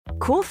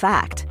Cool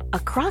fact, a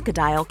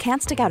crocodile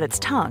can't stick out its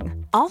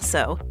tongue.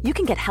 Also, you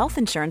can get health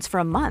insurance for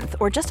a month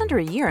or just under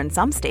a year in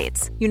some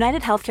states.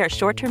 United Healthcare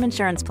short-term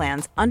insurance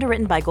plans,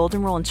 underwritten by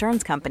Golden Rule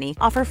Insurance Company,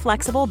 offer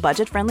flexible,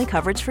 budget-friendly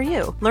coverage for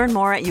you. Learn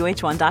more at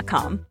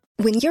uh1.com.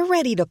 When you're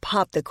ready to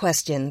pop the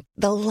question,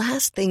 the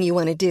last thing you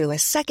want to do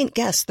is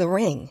second-guess the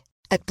ring.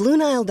 At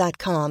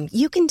BlueNile.com,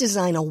 you can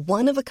design a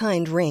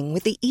one-of-a-kind ring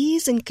with the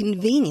ease and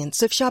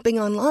convenience of shopping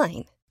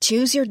online.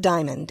 Choose your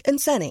diamond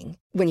and setting.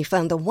 When you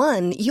find the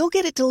one, you'll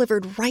get it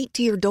delivered right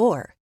to your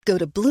door. Go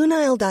to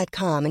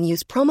BlueNile.com and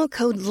use promo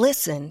code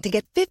LISTEN to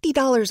get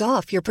 $50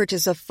 off your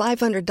purchase of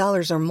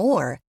 $500 or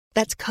more.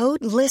 That's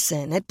code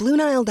LISTEN at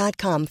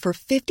BlueNile.com for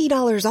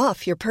 $50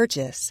 off your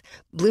purchase.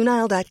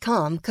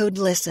 BlueNile.com, code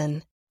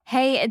LISTEN.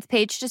 Hey, it's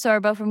Paige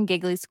DeSorbo from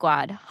Giggly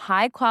Squad.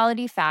 High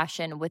quality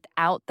fashion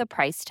without the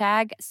price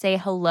tag. Say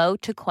hello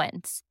to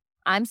Quince.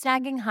 I'm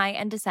snagging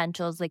high-end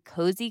essentials like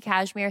cozy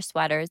cashmere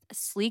sweaters,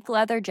 sleek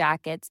leather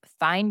jackets,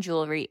 fine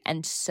jewelry,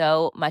 and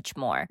so much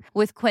more.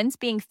 With Quince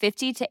being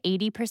 50 to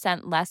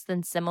 80% less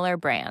than similar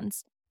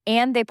brands.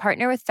 And they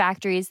partner with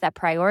factories that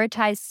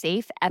prioritize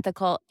safe,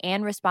 ethical,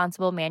 and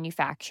responsible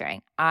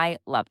manufacturing. I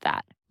love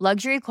that.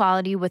 Luxury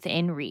quality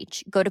within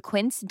reach. Go to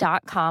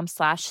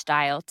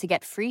quince.com/style to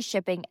get free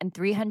shipping and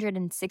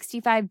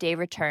 365-day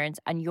returns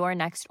on your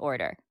next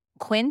order.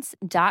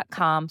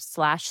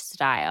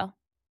 Quince.com/style.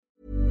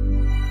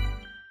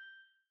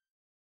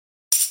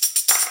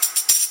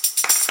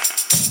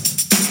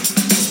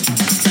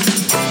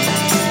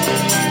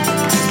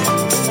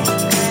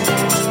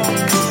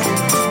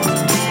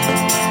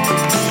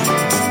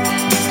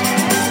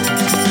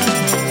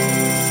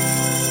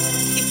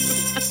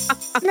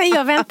 Nej,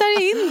 jag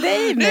väntar in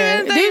dig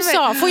nu. Du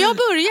sa, får jag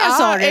börja,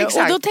 sa du?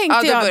 Exakt. Och då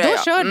tänkte jag, då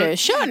kör du. Mm.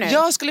 Kör nu.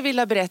 Jag skulle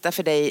vilja berätta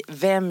för dig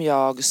vem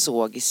jag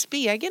såg i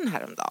spegeln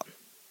häromdagen.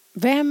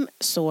 Vem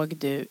såg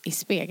du i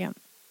spegeln?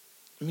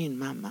 Min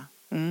mamma.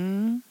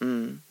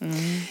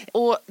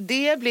 Och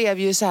det blev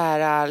ju så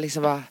här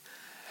liksom bara,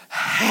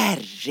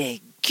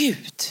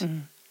 herregud.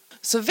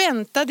 Så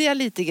väntade jag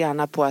lite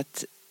grann på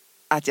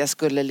att jag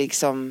skulle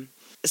liksom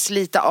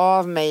slita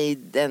av mig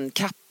den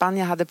kappan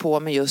jag hade på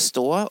mig just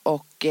då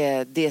och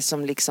det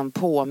som liksom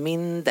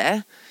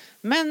påminde.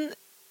 Men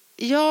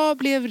jag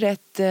blev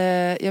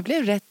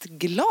rätt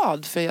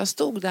glad, för jag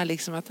stod där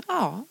liksom att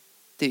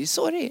det är ju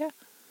så det är.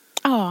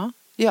 Ja.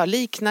 Jag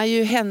liknar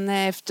ju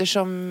henne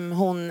eftersom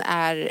hon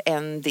är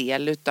en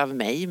del utav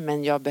mig,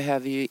 men jag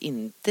behöver ju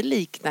inte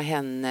likna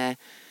henne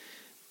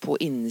på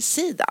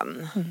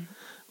insidan.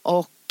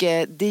 Och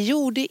det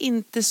gjorde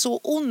inte så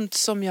ont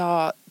som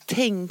jag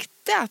tänkte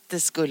att det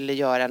skulle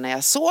göra när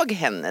jag såg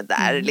henne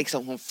där.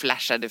 Liksom hon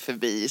flashade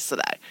förbi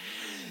sådär.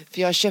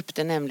 För jag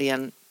köpte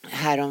nämligen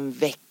härom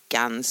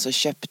veckan så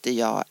köpte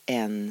jag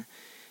en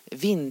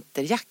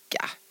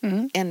vinterjacka.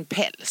 En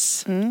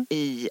päls.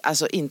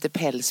 Alltså inte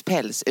päls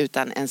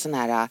utan en sån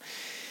här,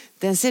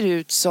 den ser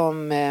ut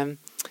som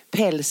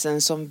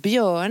pälsen som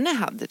Björne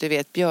hade. Du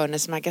vet,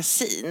 Björnes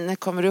magasin.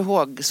 Kommer du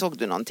ihåg, såg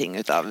du någonting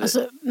utav?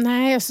 Alltså,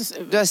 nej.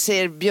 Du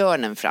ser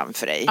björnen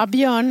framför dig. Ja,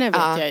 Björne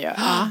vet jag ju.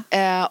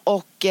 Ja.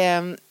 Och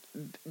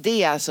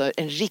det är alltså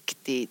en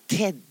riktig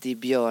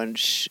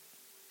teddybjörns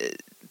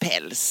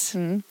päls.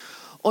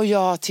 Och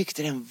jag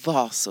tyckte den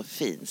var så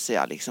fin, så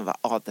jag liksom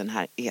var, den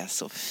här är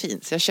så fin.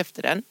 Så jag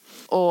köpte den.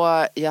 Och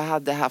jag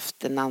hade haft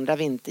den andra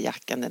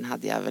vinterjackan, den har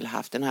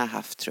jag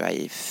haft tror jag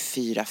i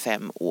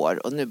 4-5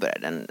 år. Och nu börjar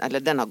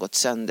den har gått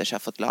sönder så jag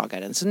har fått laga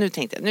den. Så nu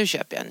tänkte jag, nu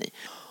köper jag en ny.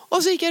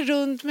 Och så gick jag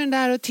runt med den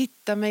där och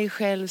tittade mig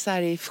själv så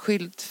här i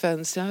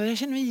skyltfönstret. Jag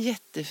kände mig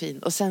jättefin.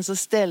 Och sen så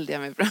ställde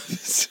jag mig framför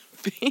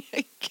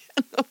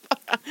spegeln och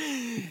bara,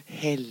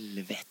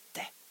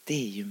 helvete,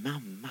 det är ju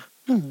mamma.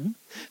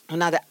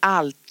 Hon hade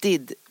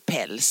alltid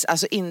päls,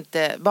 alltså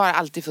inte bara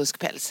alltid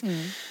fuskpäls.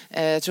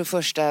 Jag tror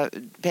första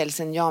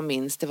pälsen jag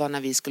minns, det var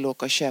när vi skulle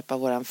åka och köpa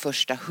våran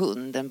första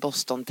hund, en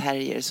Boston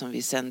Terrier som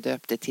vi sen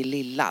döpte till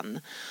Lillan.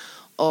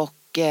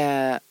 Och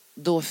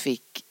då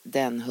fick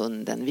den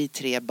hunden, vi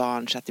 3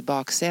 barn satt i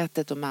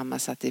baksätet och mamma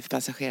satt i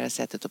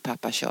passagerarsätet och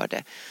pappa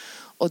körde.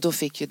 Och då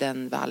fick ju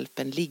den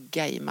valpen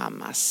ligga i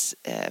mammas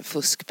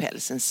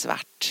fuskpäls, en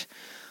svart.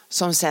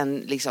 Som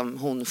sen liksom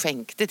hon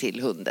skänkte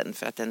till hunden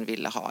för att den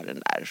ville ha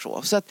den där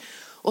så att,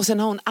 och sen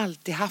har hon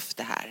alltid haft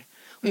det här.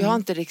 Och jag har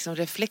inte liksom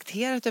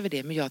reflekterat över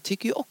det, men jag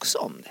tycker ju också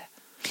om det.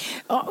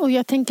 Ja, och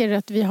jag tänker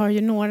att vi har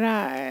ju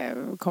några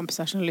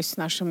kompisar som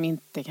lyssnar som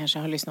inte kanske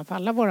har lyssnat på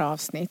alla våra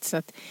avsnitt. Så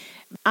att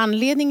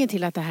anledningen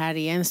till att det här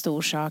är en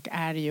stor sak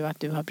är ju att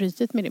du har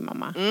brutit med din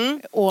mamma.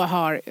 Och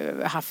har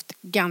haft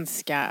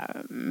ganska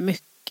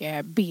mycket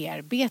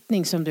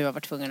bearbetning som du har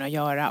varit tvungen att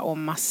göra och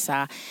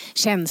massa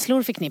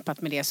känslor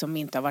förknippat med det som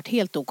inte har varit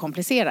helt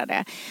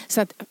okomplicerade.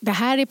 Så att det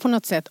här är på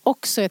något sätt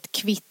också ett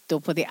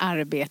kvitto på det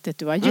arbetet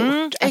du har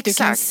gjort. Att du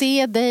kan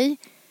se dig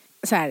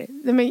så här,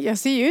 men jag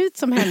ser ju ut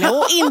som henne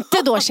och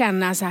inte då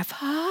känna så här,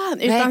 fan,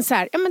 utan så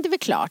här, ja men det är väl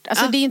klart.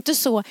 Alltså det är inte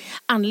så,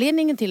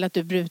 anledningen till att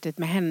du brutit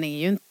med henne är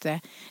ju inte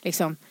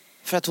liksom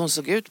för att hon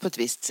såg ut på ett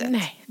visst sätt.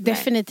 Nej,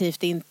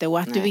 definitivt inte. Och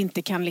att du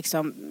inte kan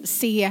liksom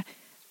se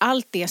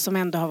allt det som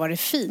ändå har varit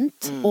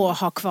fint och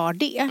ha kvar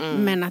det.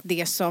 Men att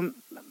det som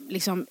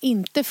liksom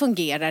inte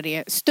fungerar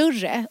är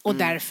större och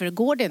därför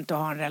går det inte att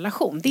ha en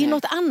relation. Det är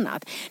något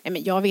annat. Nej,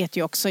 men jag vet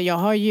ju också,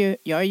 jag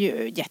är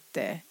ju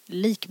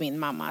jättelik min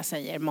mamma,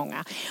 säger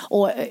många.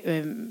 Och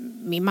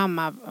min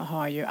mamma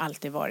har ju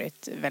alltid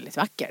varit väldigt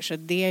vacker, så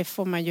det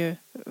får man ju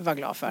vara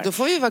glad för. Då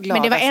får vi vara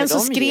glada. Men det var en som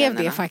skrev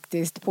generna. Det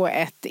faktiskt på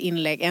ett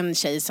inlägg, en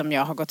tjej som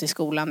jag har gått i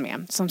skolan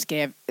med, som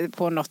skrev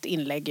på något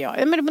inlägg,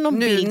 någon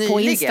bild nyligen. På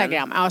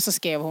Instagram. Ja, så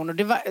skrev hon, och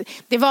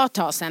det var ett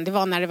tag sedan, det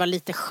var när det var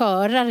lite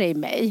skörare i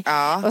mig.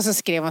 Ja. Och så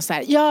skrev hon så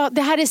här: ja,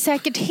 det här är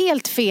säkert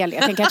helt fel.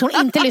 Jag tänker att hon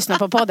inte lyssnar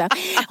på podden.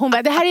 Hon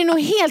bara, det här är nog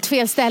helt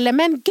fel ställe,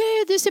 men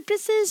gud, du ser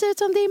precis ut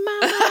som din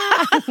mamma.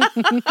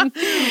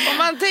 Om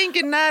man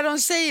tänker när de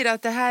säger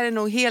att det här är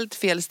nog helt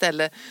fel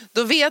ställe,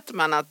 då vet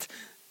man att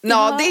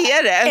ja, det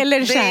är det.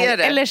 Eller så, det är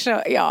det. Eller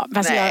så, ja.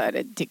 Fast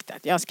jag tyckte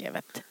att jag skrev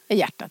ett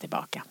hjärta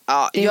tillbaka.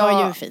 Ja, det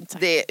var ju fint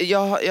sagt.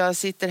 Jag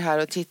sitter här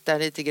och tittar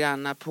lite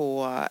grann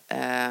på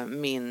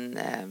min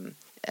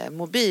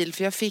mobil.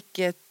 För jag fick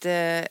ett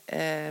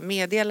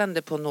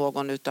meddelande på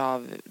någon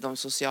av de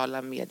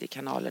sociala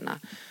mediekanalerna.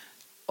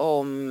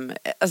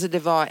 Alltså det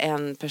var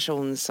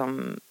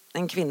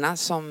en kvinna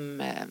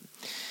som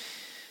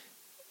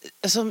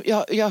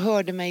jag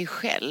hörde mig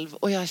själv,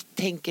 och jag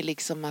tänker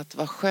liksom att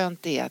vad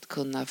skönt det är att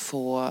kunna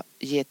få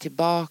ge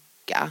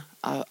tillbaka,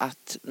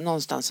 att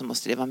någonstans så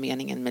måste det vara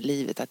meningen med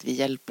livet, att vi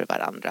hjälper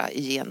varandra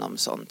igenom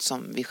sånt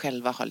som vi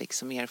själva har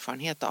liksom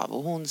erfarenhet av.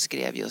 Och hon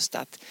skrev just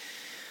att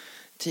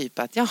typ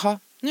att jaha,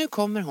 nu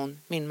kommer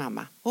hon, min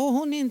mamma, och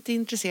hon är inte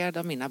intresserad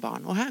av mina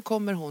barn, och här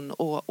kommer hon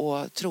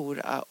och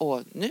tror,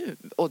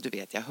 och du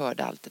vet, jag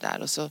hörde allt det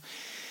där,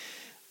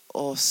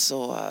 och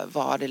så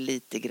var det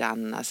lite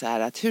grann så här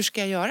att hur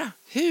ska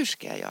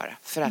jag göra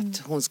för att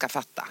hon ska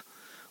fatta.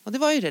 Och det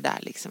var ju det där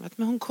liksom, att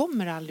men hon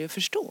kommer aldrig att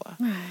förstå.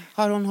 Nej.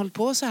 Har hon hållit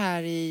på så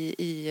här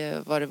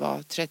i vad det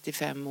var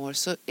 35 år,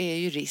 så är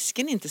ju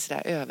risken inte så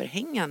där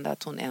överhängande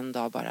att hon en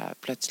dag bara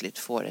plötsligt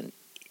får en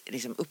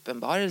liksom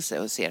uppenbarelse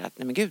och ser att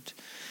nej men gud.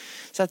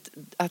 Så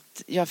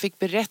att jag fick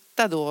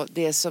berätta då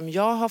det som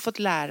jag har fått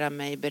lära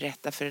mig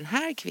berätta för den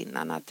här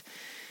kvinnan, att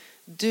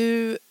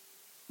du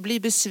blir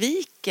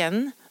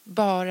besviken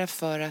bara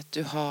för att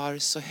du har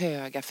så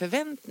höga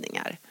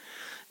förväntningar.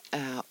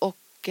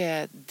 Och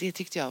det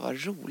tyckte jag var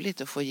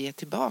roligt att få ge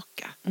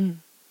tillbaka. Mm.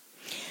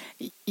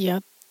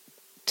 Jag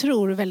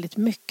tror väldigt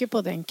mycket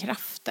på den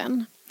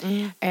kraften.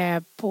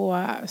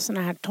 På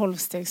såna här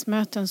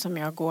 12-stegsmöten som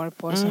jag går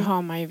på så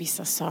har man ju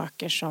vissa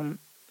saker som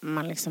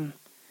man liksom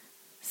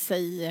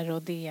säger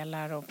och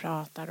delar och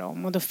pratar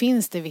om. Och då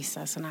finns det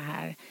vissa såna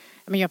här,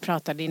 men jag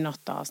pratade i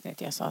något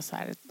avsnitt, jag sa så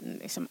här,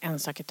 liksom en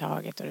sak i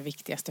taget och det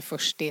viktigaste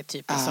först, det är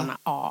typ såna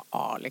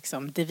AA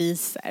liksom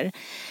deviser.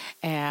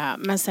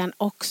 Men sen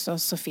också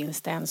så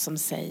finns det en som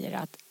säger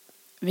att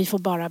vi får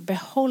bara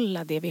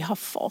behålla det vi har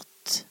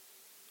fått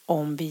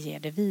om vi ger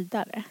det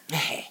vidare.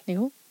 Nej.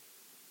 Jo.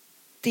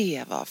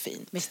 Det var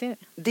fint. Visst är det?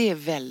 Det är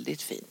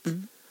väldigt fint.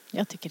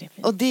 Jag tycker det är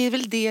fint. Och det är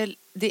väl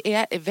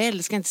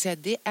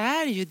det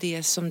är ju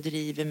det som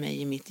driver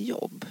mig i mitt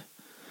jobb.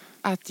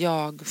 Att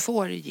jag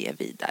får ge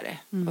vidare.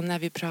 Och när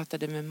vi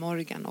pratade med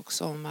Morgan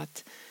också om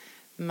att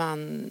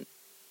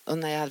och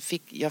när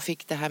jag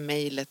fick det här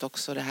mejlet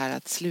också, det här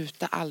att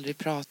sluta aldrig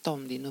prata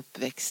om din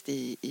uppväxt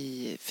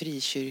i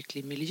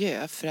frikyrklig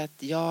miljö, för att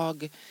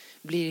jag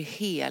blir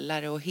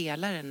helare och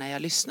helare när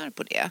jag lyssnar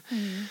på det.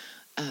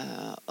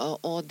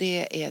 Och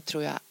det är,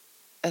 tror jag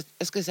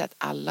skulle säga att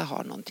alla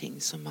har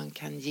någonting som man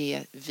kan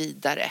ge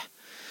vidare.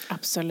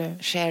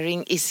 Absolut.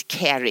 Sharing is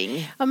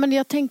caring. Ja, men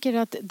jag tänker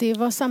att det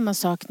var samma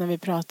sak när vi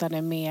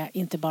pratade med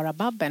inte bara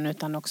Babben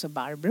utan också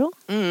Barbro.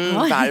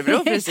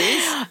 Barbro,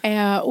 precis.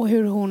 Och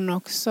hur hon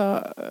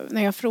också,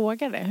 när jag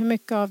frågade, hur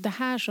mycket av det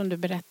här som du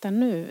berättar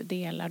nu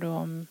delar du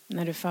om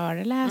när du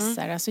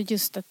föreläser? Alltså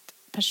just att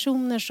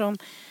personer som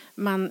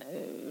man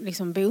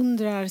liksom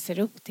beundrar, ser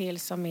upp till,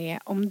 som är,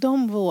 om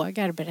de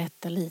vågar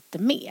berätta lite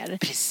mer.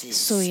 Precis.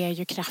 Så är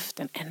ju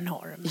kraften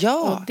enorm.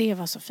 Ja. Och det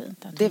var så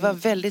fint. Det var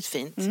väldigt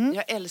fint.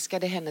 Jag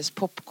älskade hennes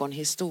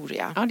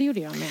popcornhistoria. Ja, det gjorde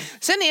jag med.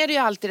 Sen är det ju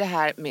alltid det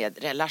här med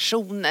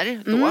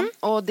relationer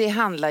då. Och det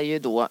handlar ju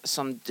då,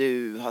 som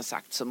du har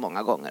sagt så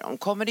många gånger, om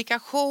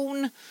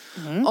kommunikation.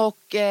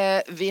 Och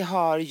vi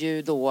har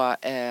ju då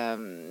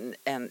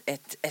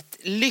ett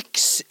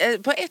lyx.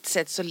 På ett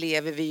sätt så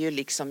lever vi ju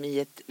liksom i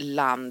ett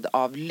land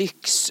av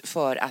lyx,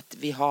 för att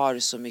vi har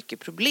så mycket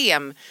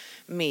problem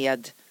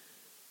med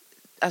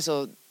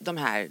alltså de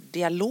här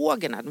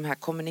dialogerna, de här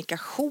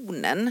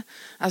kommunikationen.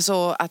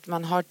 Alltså att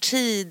man har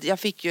tid. Jag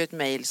fick ju ett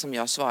mejl som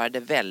jag svarade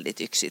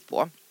väldigt yxigt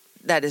på,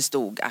 där det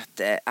stod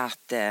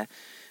att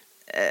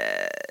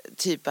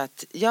typ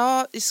att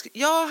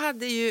jag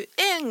hade ju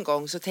en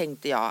gång så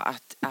tänkte jag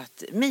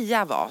att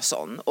Mia var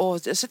sån,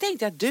 och så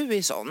tänkte jag att du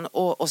är sån,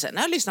 och sen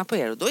har jag lyssnat på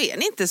er och då är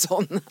ni inte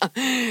sån.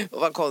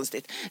 Vad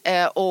konstigt.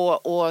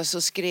 Och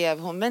så skrev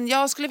hon, men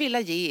jag skulle vilja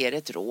ge er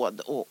ett råd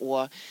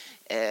och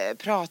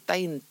prata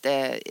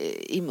inte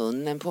i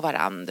munnen på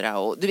varandra,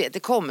 och du vet, det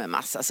kommer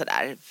massa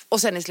sådär.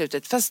 Och sen i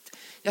slutet, fast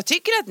jag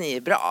tycker att ni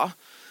är bra.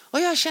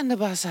 Och jag kände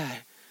bara så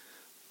här.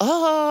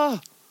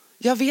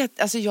 Jag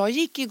vet, alltså jag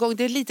gick igång,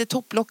 det lite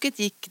topplocket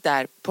gick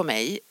där på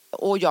mig.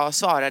 Och jag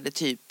svarade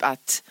typ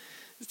att...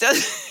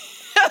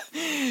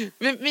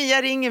 Men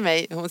Mia ringer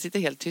mig, hon sitter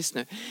helt tyst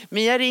nu.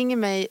 Mia ringer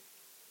mig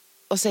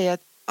och säger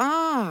att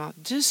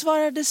du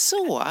svarade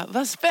så,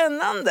 vad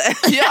spännande.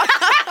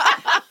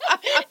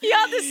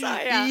 Ja, det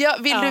sa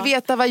jag. Vill du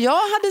veta vad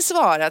jag hade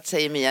svarat,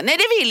 säger Mia. Nej,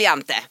 det vill jag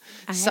inte,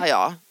 sa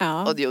jag.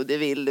 Och jo, det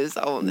vill du,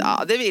 sa hon.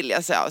 Ja, det vill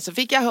jag, sa jag. Så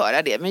fick jag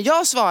höra det. Men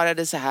jag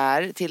svarade så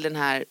här till den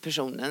här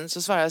personen.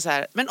 Så svarade jag så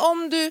här, men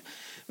om du,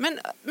 men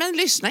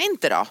lyssna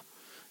inte då.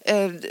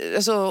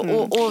 Alltså,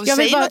 och jag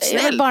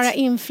vill bara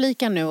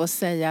inflika nu och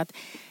säga att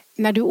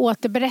när du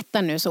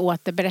återberättar nu så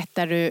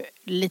återberättar du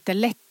lite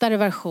lättare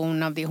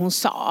version av det hon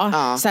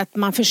sa. Så att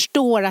man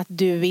förstår att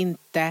du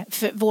inte...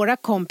 För våra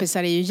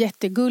kompisar är ju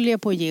jättegulliga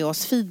på att ge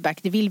oss feedback.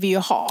 Det vill vi ju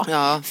ha.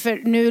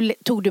 För nu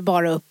tog du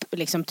bara upp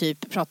liksom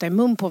typ prata i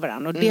mun på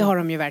varandra. Och det har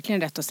de ju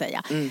verkligen rätt att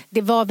säga.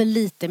 Det var väl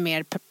lite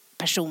mer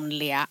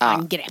personliga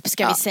angrepp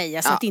ska vi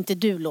säga. Så att inte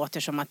du låter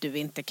som att du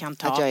inte kan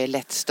ta... Att jag är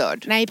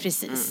lättstörd. Nej,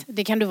 precis.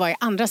 Det kan du vara i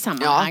andra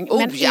sammanhang.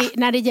 Men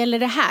när det gäller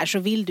det här så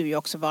vill du ju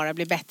också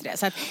bli bättre.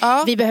 Så att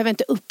vi behöver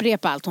inte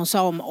upprepa allt hon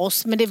sa om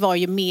oss. Men det var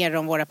ju mer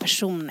om våra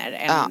personer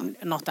än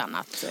något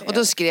annat. Och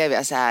då skrev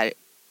jag så här.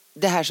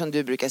 Det här som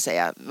du brukar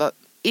säga.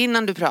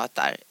 Innan du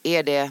pratar,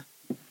 är det...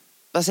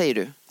 Vad säger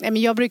du? Nej,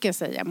 men jag brukar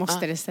säga,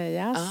 måste det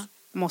sägas?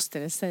 Måste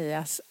det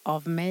sägas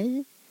av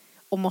mig?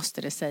 Och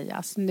måste det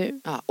sägas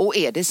nu? Och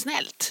är det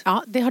snällt?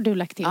 Ja, det har du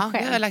lagt till själv.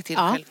 Det har jag lagt till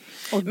själv.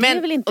 Och det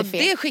är väl inte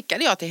fel. Och det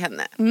skickade jag till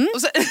henne.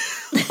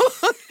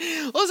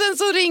 Och sen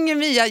så ringer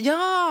Mia.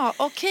 Ja,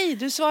 okej,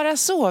 du svarar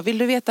så. Vill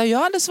du veta hur jag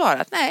hade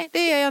svarat? Nej,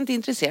 det är jag inte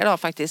intresserad av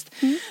faktiskt.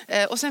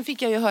 Och sen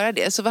fick jag ju höra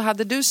det. Så vad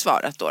hade du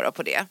svarat då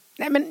på det?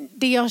 Nej, men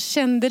det jag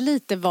kände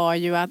lite var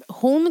ju att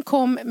hon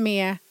kom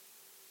med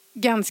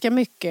ganska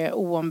mycket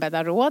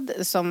oombedda råd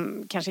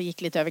som kanske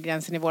gick lite över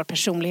gränsen i vår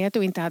personlighet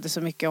och inte hade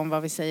så mycket om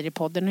vad vi säger i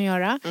podden att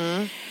göra.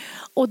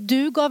 Och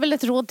du gav väl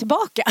ett råd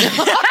tillbaka?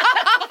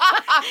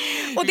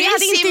 Och det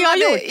hade inte jag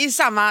gjort. I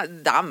samma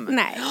damm.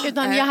 Nej,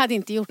 utan jag hade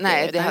inte gjort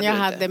det. Utan jag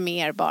hade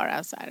mer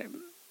bara så här...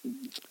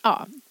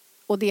 Ja.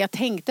 Och det jag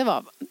tänkte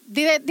var...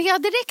 Det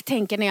jag direkt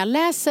tänker när jag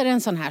läser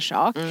en sån här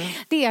sak,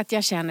 det är att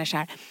jag känner så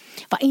här,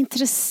 vad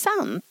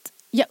intressant.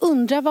 Jag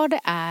undrar vad det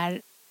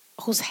är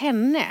hos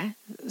henne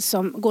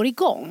som går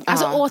igång.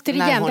 Alltså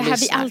återigen, det här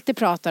vi alltid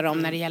pratar om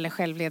när det gäller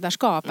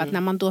självledarskap. Att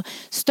när man då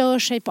stör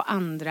sig på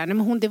andra. Nej,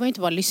 men det var ju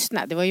inte bara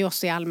lyssna, det var ju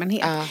oss i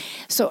allmänhet.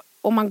 Så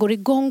om man går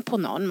igång på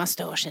någon, man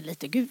stör sig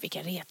lite, gud vilka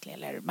retlig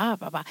eller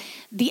ba.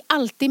 Det är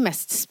alltid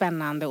mest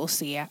spännande att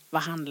se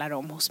vad handlar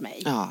om hos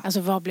mig. Alltså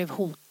vad blev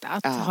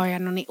hotat? Har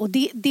jag någon... Och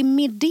det är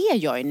med det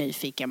jag är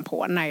nyfiken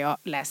på när jag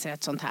läser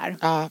ett sånt här.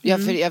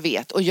 För jag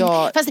vet. Och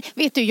Fast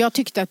vet du, jag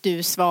tyckte att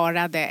du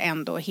svarade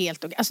ändå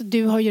helt... Alltså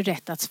du har ju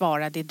rätt att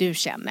svara det du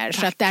känner.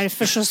 Tack. Så att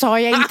därför så sa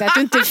jag inte att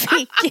du inte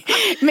fick.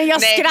 Men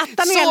jag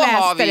skrattar när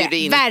jag läste det.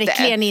 Inte.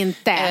 Verkligen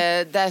inte.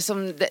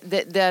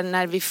 Där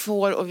när vi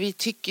får, och vi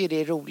tycker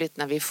det är roligt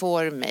när vi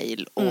får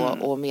mejl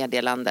och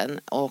meddelanden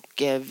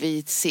och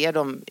vi ser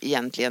dem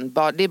egentligen,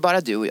 det är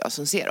bara du och jag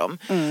som ser dem.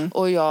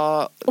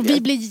 Och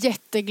vi blir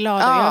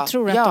jätteglada, jag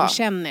tror att de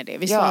känner det.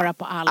 Vi svarar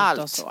på allt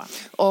och så.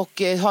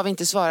 Och har vi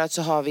inte svarat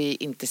så har vi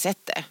inte sett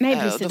det. Nej,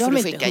 precis, då får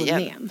du skicka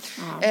igen.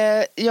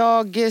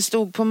 Jag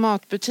stod på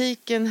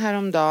matbutiken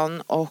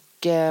häromdagen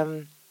och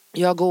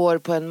jag går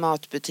på en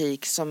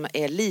matbutik som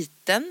är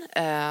liten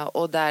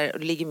och där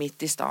ligger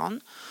mitt i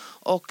stan.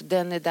 Och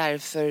den är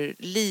därför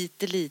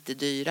lite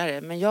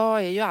dyrare. Men jag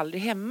är ju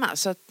aldrig hemma.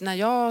 Så att när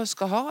jag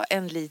ska ha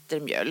en liter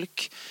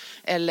mjölk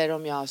eller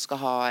om jag ska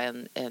ha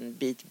en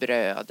bit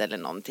bröd eller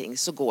någonting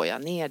så går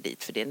jag ner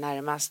dit för det är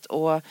närmast.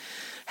 Och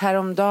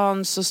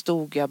häromdagen så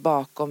stod jag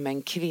bakom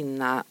en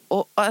kvinna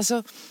och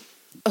alltså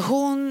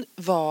hon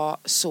var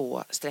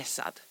så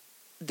stressad.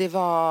 Det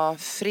var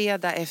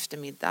fredag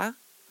eftermiddag.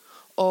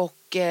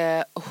 Och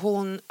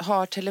hon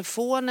har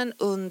telefonen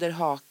under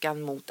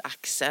hakan mot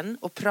axeln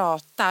och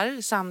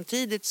pratar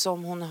samtidigt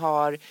som hon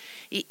har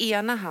i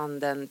ena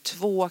handen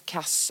 2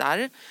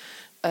 kassar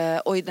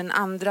och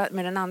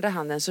med den andra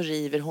handen så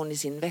river hon i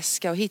sin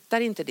väska och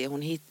hittar inte det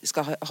hon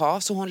ska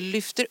ha. Så hon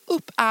lyfter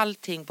upp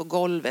allting på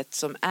golvet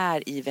som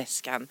är i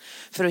väskan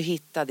för att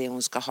hitta det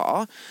hon ska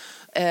ha.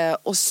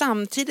 Och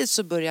samtidigt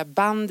så börjar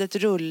bandet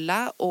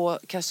rulla och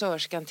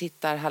kassörskan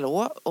tittar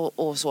hallå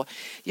och så.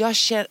 Jag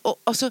känner...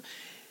 Och så,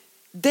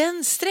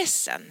 den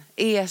stressen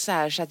är så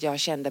här så att jag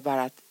kände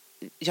bara att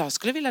jag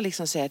skulle vilja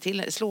liksom säga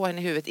till, slå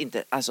henne i huvudet,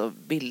 inte alltså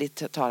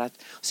billigt talat,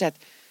 och säga att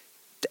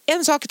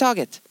en sak i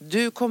taget,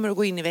 du kommer att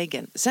gå in i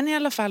väggen. Sen i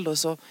alla fall då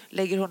så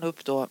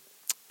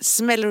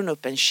smäller hon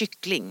upp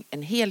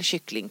en hel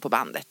kyckling på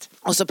bandet.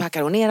 Och så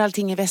packar hon ner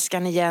allting i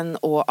väskan igen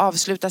och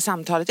avslutar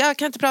samtalet. Jag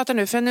kan inte prata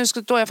nu för nu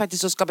står jag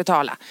faktiskt och ska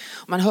betala.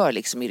 Och man hör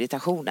liksom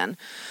irritationen.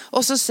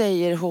 Och så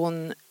säger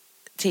hon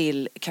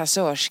till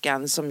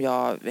kassörskan som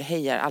jag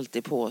hejar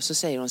alltid på, så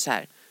säger hon så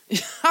här: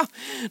 ja,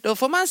 då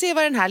får man se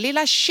vad den här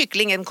lilla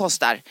kycklingen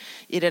kostar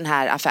i den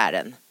här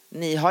affären.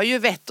 Ni har ju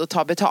vett att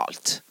ta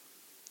betalt.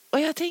 Och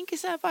jag tänker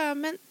så här bara,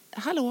 men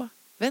hallå,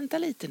 vänta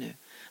lite nu.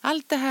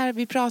 Allt det här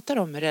vi pratar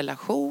om med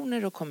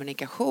relationer och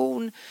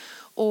kommunikation.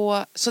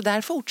 Och så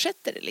där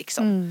fortsätter det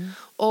liksom.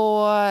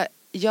 Och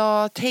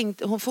jag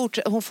tänkte,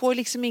 hon får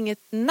liksom inget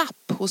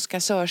napp hos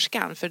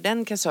kassörskan. För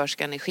den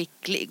kassörskan är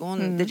skicklig.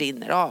 Det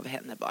rinner av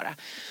henne bara.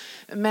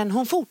 Men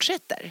hon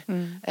fortsätter.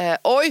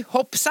 Oj,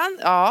 hoppsan.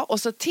 Ja,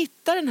 och så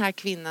tittar den här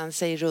kvinnan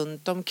sig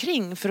runt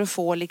omkring för att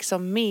få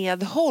liksom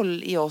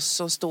medhåll i oss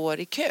som står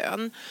i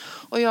kön.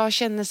 Och jag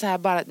känner så här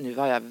bara, nu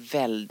var jag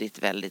väldigt,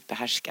 väldigt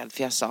behärskad.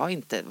 För jag sa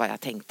inte vad jag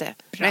tänkte.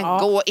 Bra. Men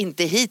gå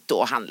inte hit då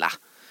och handla.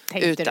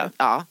 Tänkte du?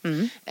 Ja.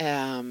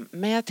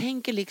 Men jag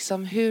tänker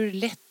liksom hur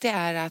lätt det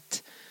är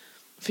att...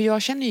 För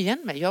jag känner igen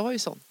mig, jag var ju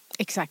sån.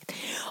 Exakt.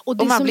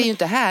 Och man blir ju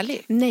inte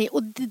härlig. Nej,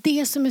 och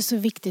det som är så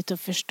viktigt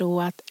att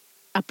förstå att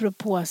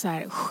apropå så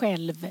här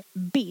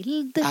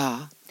självbild.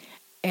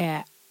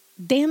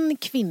 Den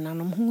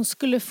kvinnan, om hon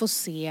skulle få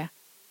se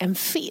en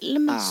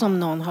film som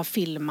någon har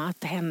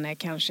filmat henne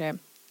kanske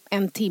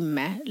en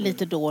timme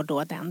lite då och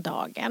då den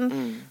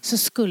dagen. Så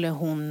skulle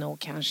hon nog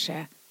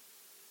kanske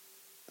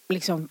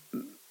liksom,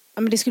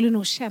 men det skulle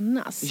nog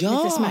kännas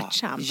lite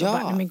smärtsamt. Ja. Och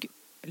bara, men gud,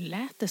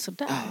 lät det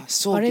sådär?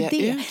 Såg var det jag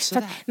det? ut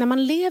sådär? För att när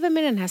man lever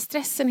med den här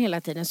stressen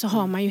hela tiden så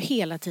har man ju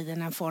hela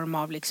tiden en form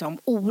av liksom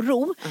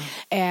oro.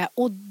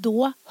 Och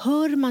då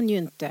hör man ju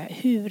inte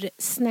hur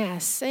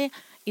snäsig,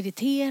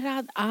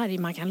 irriterad, arg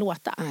man kan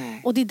låta.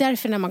 Och det är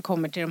därför när man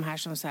kommer till de här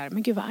som så här,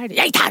 men gud vad är det?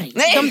 Jag är inte arg!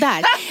 De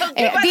där.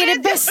 Det är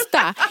det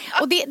bästa.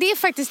 Och det är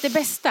faktiskt det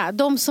bästa.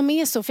 De som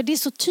är så, för det är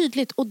så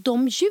tydligt och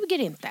de ljuger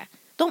inte.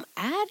 De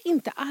är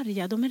inte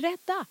arga, de är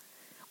rädda.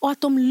 Och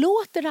att de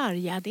låter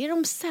arga, det är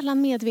de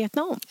sällan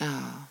medvetna om.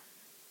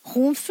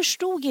 Hon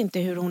förstod inte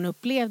hur hon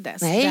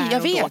upplevdes. Nej,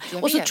 jag vet.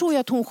 Och så tror jag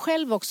att hon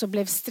själv också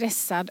blev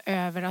stressad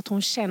över att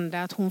hon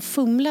kände att hon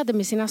fumlade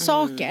med sina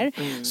saker.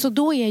 Så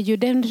då är ju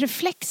den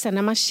reflexen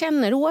när man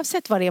känner,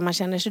 oavsett vad det är man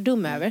känner sig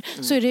dum över,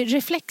 så är det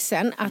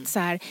reflexen att så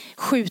här,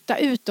 skjuta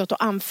utåt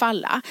och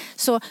anfalla.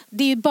 Så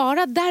det är ju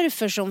bara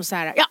därför som så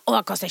här,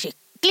 vad kostar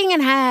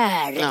kycklingen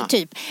här,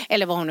 typ.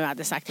 Eller vad hon nu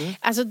hade sagt.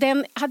 Alltså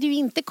den hade ju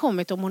inte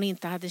kommit om hon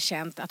inte hade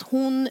känt att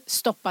hon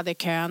stoppade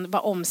kön,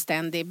 var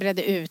omständig,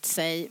 bredde ut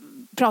sig,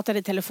 pratade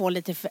i telefon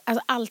lite,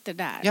 alltså allt det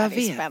där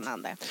är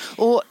spännande.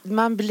 Och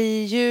man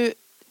blir ju,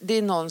 det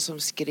är någon som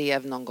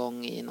skrev någon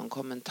gång i någon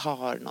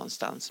kommentar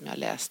någonstans som jag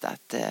läste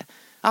att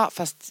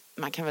fast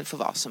man kan väl få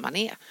vara som man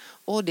är.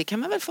 Och det kan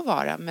man väl få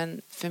vara,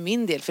 men för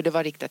min del, för det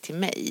var riktat till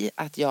mig,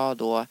 att jag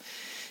då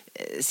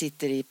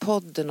sitter i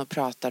podden och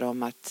pratar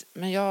om att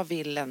men jag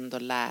vill ändå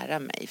lära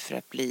mig för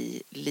att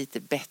bli lite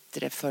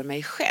bättre för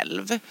mig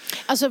själv.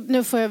 Alltså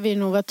nu får vi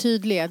nog vara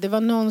tydliga. Det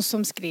var någon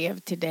som skrev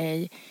till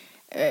dig,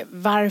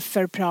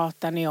 varför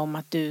pratar ni om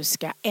att du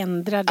ska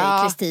ändra dig,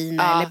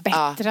 Kristina, eller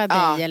bättra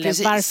dig, eller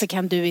precis. Varför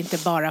kan du inte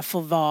bara få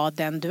vara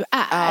den du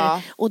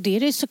är? Och det är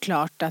det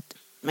såklart att...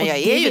 Men jag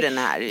är ju den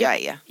här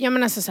jag är. Ja,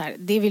 men alltså så här,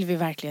 det vill vi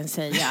verkligen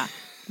säga.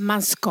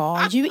 Man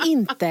ska ju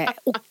inte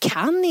och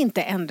kan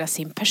inte ändra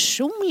sin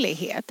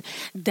personlighet.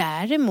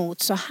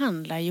 Däremot så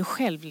handlar ju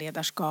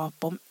självledarskap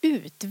om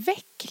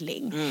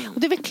utveckling.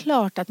 Och det är väl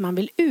klart att man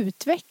vill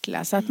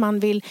utvecklas, att man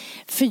vill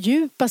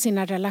fördjupa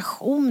sina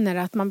relationer,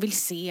 att man vill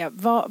se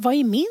vad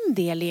är min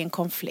del i en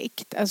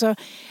konflikt. Alltså,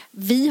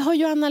 vi har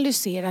ju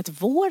analyserat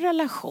vår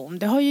relation.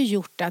 Det har ju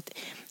gjort att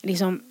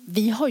liksom,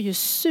 vi har ju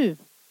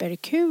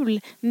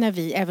superkul när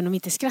vi, även om vi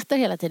inte skrattar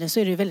hela tiden, så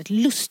är det väldigt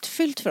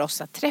lustfyllt för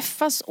oss att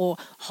träffas och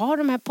ha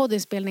de här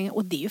poddinspelningarna.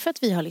 Och det är ju för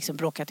att vi har liksom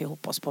bråkat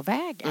ihop oss på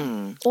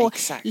vägen. Och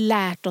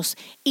lärt oss,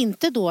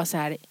 inte då så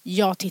här,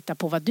 jag tittar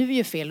på vad du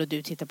gör fel och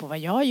du tittar på vad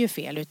jag gör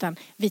fel, utan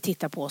vi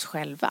tittar på oss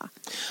själva.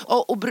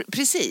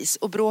 Precis,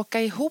 och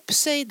bråka ihop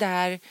sig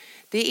där,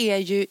 det är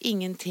ju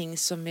ingenting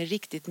som är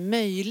riktigt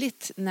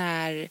möjligt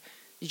när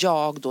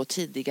jag då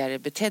tidigare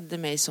betedde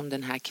mig som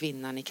den här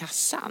kvinnan i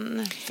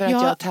kassan. För att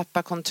jag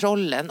tappar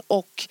kontrollen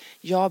och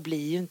jag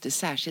blir ju inte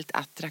särskilt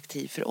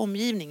attraktiv för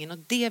omgivningen och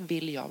det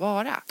vill jag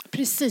vara.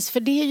 Precis, för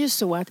det är ju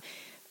så att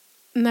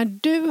när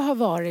du har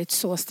varit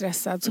så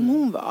stressad som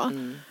hon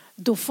var,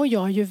 då får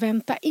jag ju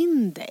vänta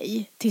in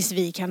dig tills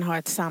vi kan ha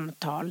ett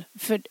samtal.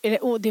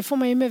 Och det får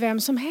man ju med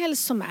vem som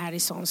helst som är i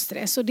sån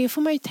stress. Och det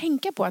får man ju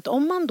tänka på att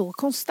om man då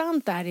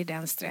konstant är i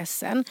den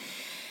stressen,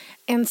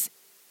 ens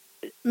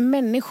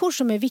människor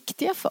som är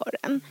viktiga för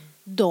en,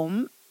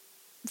 de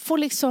får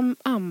liksom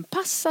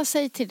anpassa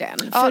sig till den.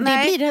 För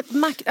det blir ett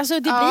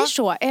det blir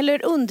så.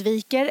 Eller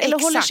undviker, eller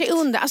håller sig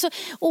undan. Alltså,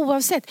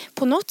 oavsett,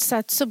 på något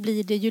sätt så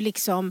blir det ju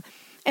liksom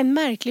en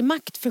märklig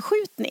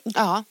maktförskjutning.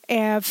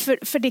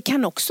 För det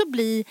kan också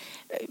bli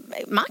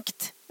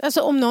makt.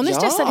 Alltså om någon är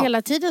stressad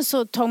hela tiden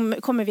så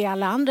kommer vi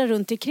alla andra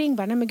runt omkring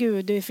bara, nej men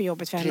gud, det är för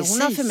jobbigt för henne.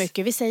 Hon har för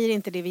mycket, vi säger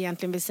inte det vi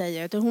egentligen vill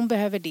säga, utan hon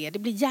behöver det. Det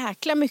blir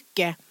jäkla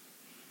mycket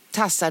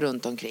tassar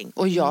runt omkring.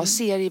 Och jag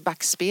ser i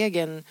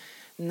backspegeln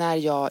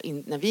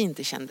när vi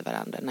inte kände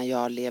varandra, när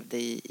jag levde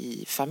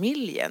i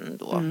familjen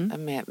då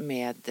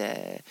med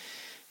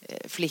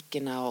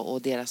flickorna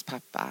och deras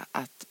pappa,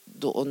 att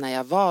och när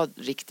jag var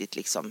riktigt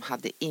liksom,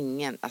 hade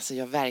ingen, alltså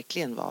jag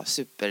verkligen var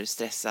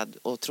superstressad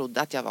och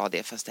trodde att jag var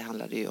det, fast det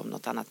handlade ju om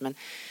något annat. Men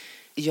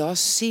jag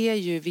ser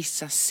ju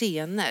vissa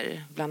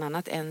scener, bland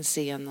annat en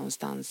scen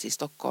någonstans i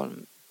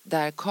Stockholm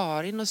där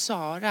Karin och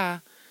Sara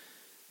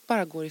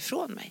bara går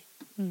ifrån mig.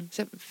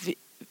 Så,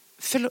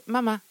 förlåt,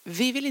 mamma,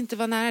 vi vill inte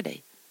vara nära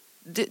dig.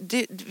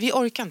 Vi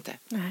orkar inte.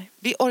 Nej.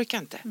 Vi orkar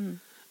inte.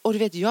 Och du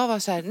vet, jag var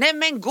så här, nej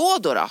men gå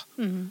då.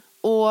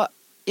 Och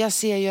jag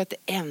ser ju att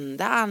det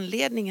enda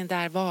anledningen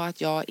där var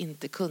att jag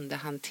inte kunde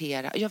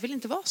hantera, jag vill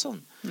inte vara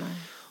sån. Nej.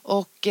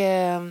 Och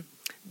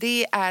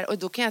och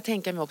då kan jag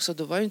tänka mig också,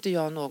 då var ju inte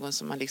jag någon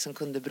som man liksom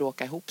kunde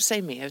bråka ihop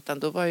sig med, utan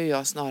då var ju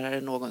jag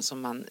snarare någon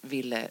som man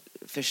ville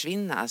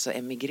försvinna, alltså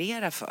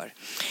emigrera för.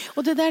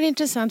 Och det där är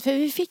intressant, för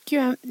vi fick ju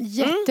en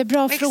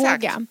jättebra fråga.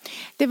 Exakt.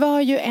 Det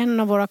var ju en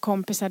av våra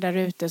kompisar där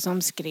ute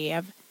som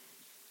skrev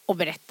och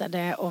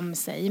berättade om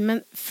sig.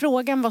 Men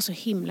frågan var så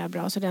himla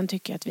bra, så den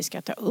tycker jag att vi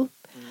ska ta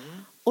upp.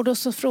 Och då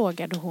så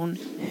frågade hon,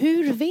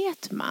 hur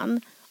vet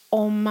man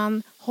om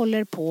man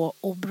håller på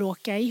att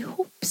bråka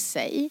ihop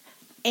sig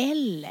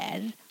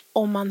eller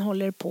om man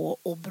håller på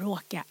att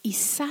bråka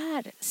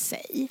isär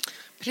sig?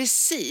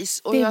 Precis.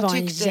 Och det jag var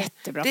tyckte, en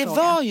jättebra det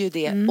fråga. var ju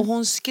det. Och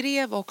hon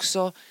skrev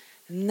också,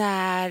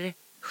 när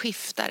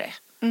skiftar det?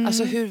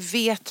 Alltså hur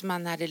vet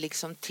man när det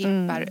liksom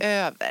tippar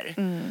över?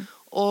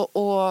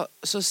 Och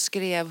så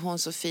skrev hon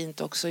så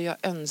fint också, jag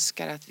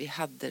önskar att vi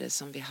hade det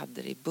som vi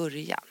hade det i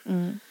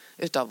början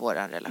utav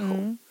våran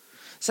relation.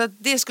 Så att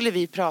det skulle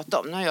vi prata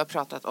om. Nu har jag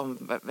pratat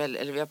om,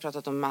 eller vi har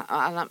pratat om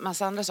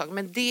massa andra saker.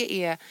 Men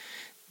det är,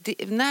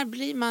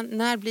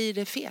 när blir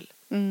det fel?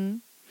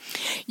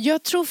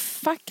 Jag tror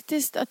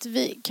faktiskt att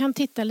vi kan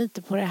titta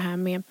lite på det här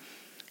med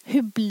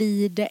hur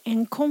blir det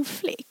en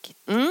konflikt?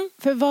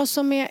 För vad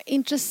som är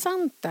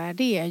intressant där,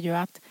 det är ju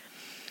att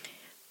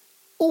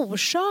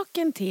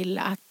orsaken till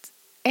att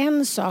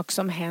en sak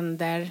som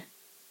händer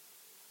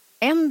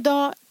en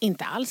dag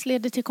inte alls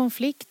leder till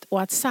konflikt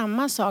och att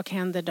samma sak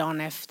händer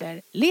dagen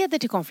efter leder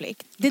till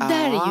konflikt. Det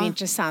där är ju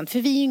intressant,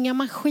 för vi är ju inga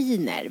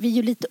maskiner. Vi är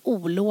ju lite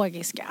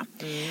ologiska.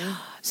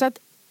 Så att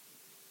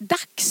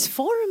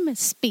dagsform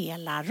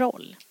spelar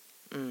roll.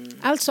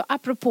 Alltså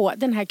apropå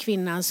den här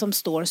kvinnan som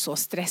står så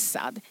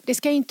stressad. Det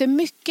ska inte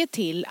mycket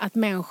till att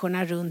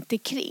människorna runt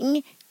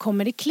omkring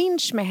kommer i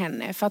clinch med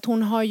henne. För att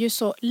hon har ju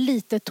så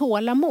lite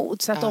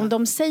tålamod. Så att om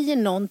de säger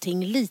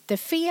någonting lite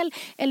fel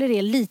eller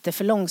är lite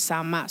för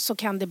långsamma så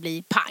kan det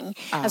bli pang.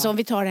 Alltså om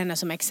vi tar henne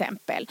som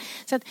exempel.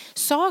 Så att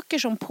saker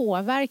som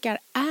påverkar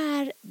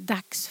är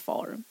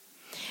dagsform.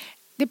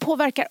 Det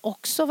påverkar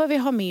också vad vi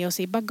har med oss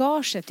i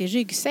bagaget, i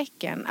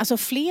ryggsäcken. Alltså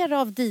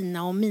flera av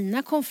dina och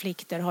mina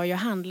konflikter har ju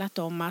handlat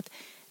om att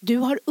du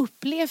har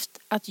upplevt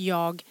att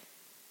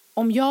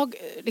om jag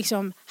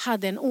liksom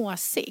hade en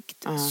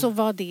åsikt så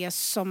var det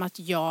som att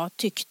jag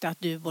tyckte att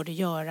du borde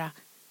göra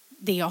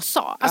det jag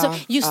sa. Alltså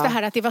just det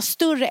här att det var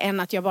större än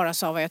att jag bara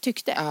sa vad jag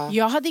tyckte.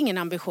 Jag hade ingen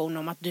ambition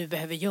om att du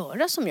behöver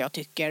göra som jag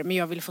tycker, men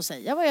jag vill få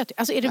säga vad jag tycker.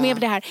 Alltså är du med på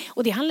det här?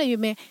 Och det handlar ju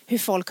med hur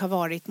folk har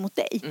varit mot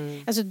dig.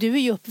 Alltså du är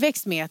ju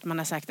uppväxt med att man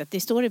har sagt att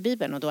det står i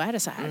Bibeln och då är det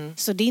så här.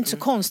 Så det är inte så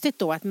konstigt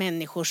då att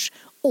människors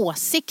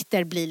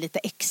åsikter blir lite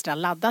extra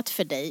laddat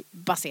för dig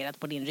baserat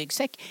på din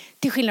ryggsäck.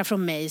 Till skillnad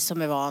från mig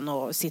som är van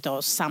att sitta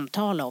och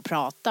samtala och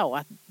prata och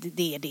att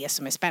det är det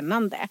som är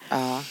spännande.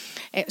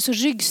 Så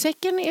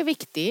ryggsäcken är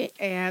viktig,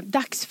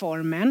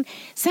 dagsformen.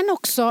 Sen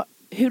också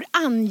hur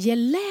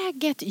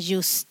angeläget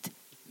just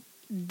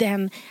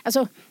den,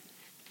 alltså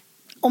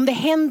om det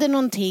händer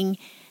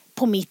någonting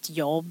på mitt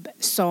jobb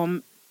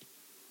som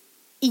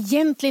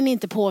egentligen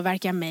inte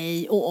påverkar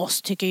mig och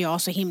oss tycker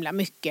jag så himla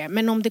mycket.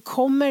 Men om det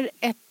kommer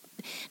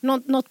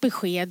något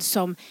besked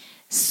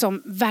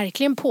som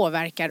verkligen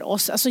påverkar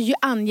oss. Alltså ju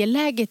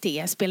angeläget det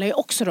är spelar ju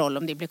också roll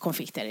om det blir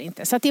konflikt eller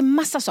inte. Så att det är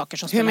massa saker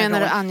som spelar roll. Hur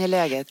menar du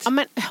angeläget? Ja,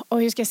 men,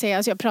 och hur ska jag säga?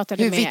 Alltså jag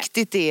pratade hur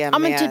viktigt det är med... Ja,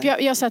 men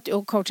typ jag satt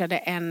och coachade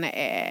en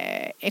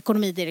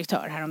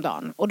ekonomidirektör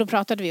häromdagen. Och då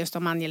pratade vi just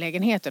om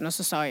angelägenheten. Och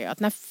så sa jag att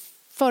när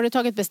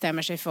företaget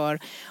bestämmer sig för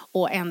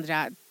att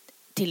ändra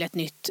till ett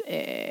nytt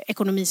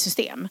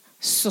ekonomisystem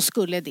så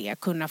skulle det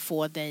kunna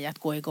få dig att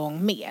gå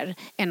igång mer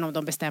än om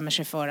de bestämmer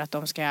sig för att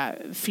de ska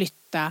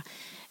flytta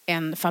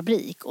en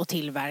fabrik och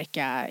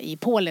tillverka i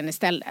Polen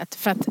istället.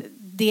 För att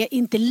det är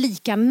inte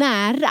lika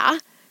nära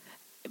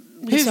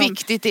liksom, hur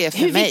viktigt det är för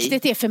mig. Hur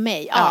viktigt det är för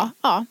mig,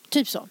 ja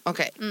typ så.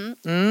 Okay.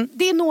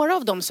 Det är några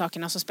av de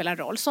sakerna som spelar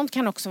roll. Sånt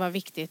kan också vara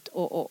viktigt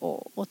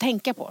att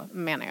tänka på,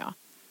 menar jag.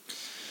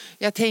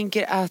 Jag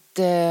tänker att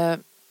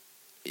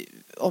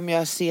om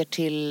jag ser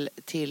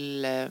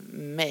till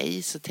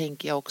mig så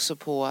tänker jag också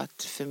på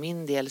att för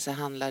min del så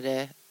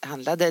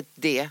handlade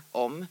det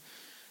om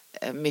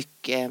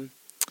mycket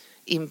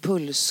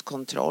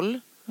impulskontroll.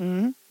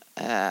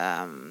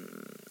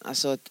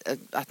 Alltså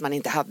att man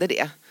inte hade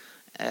det.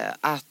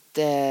 Att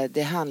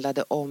det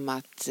handlade om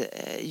att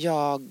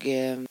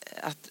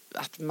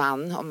att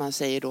man, om man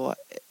säger då,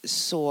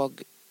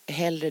 såg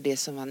hellre det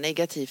som var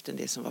negativt än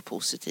det som var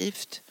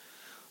positivt.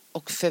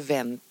 Och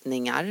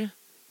förväntningar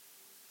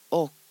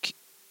och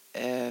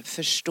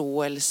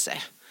förståelse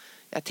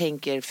jag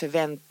tänker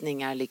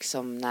förväntningar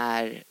liksom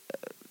när,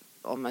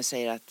 om man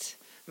säger att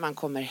man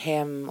kommer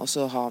hem och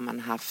så har man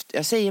haft,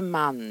 jag säger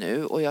man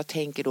nu och jag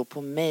tänker då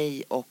på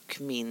mig och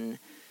min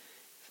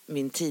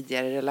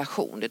tidigare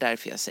relation, det är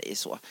därför jag säger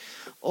så.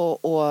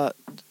 Och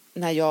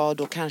när jag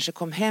då kanske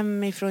kom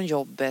hem ifrån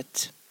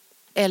jobbet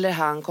eller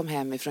han kom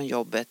hem ifrån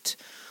jobbet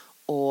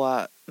och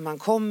man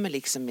kommer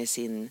liksom med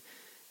sin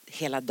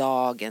hela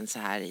dagen så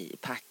här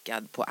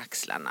packad på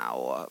axlarna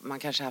och man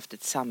kanske haft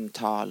ett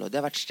samtal och det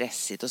har varit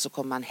stressigt och så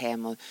kommer man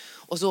hem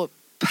och så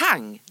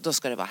pang, då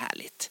ska det vara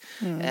härligt.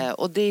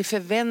 Och det är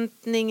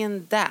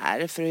förväntningen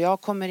där, för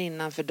jag kommer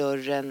innanför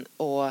dörren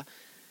och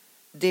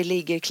det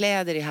ligger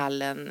kläder i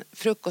hallen,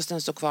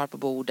 frukosten står kvar på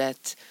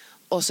bordet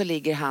och så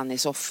ligger han i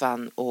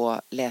soffan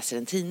och läser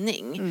en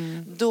tidning.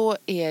 Då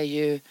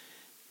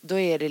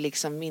är det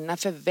liksom, mina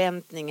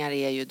förväntningar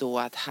är ju då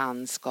att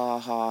han ska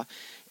ha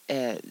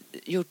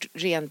gjort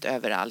rent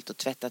överallt och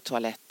tvättat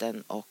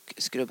toaletten och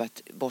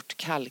skrubbat bort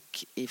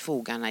kalk i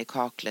fogarna i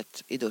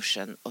kaklet i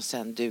duschen och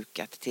sen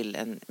dukat till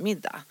en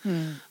middag.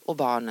 Och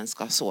barnen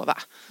ska sova.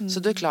 Så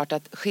det är klart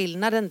att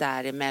skillnaden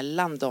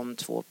däremellan de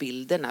två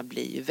bilderna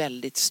blir ju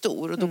väldigt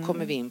stor och då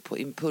kommer vi in på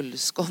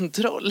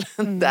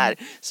impulskontrollen där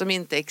som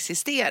inte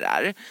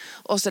existerar.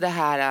 Och så det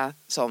här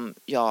som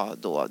jag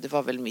då, det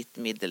var väl mitt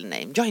middle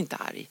name, jag är inte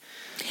arg.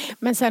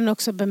 Men sen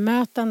också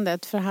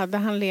bemötandet, för hade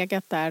han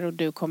legat där och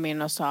du kom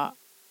in och sa,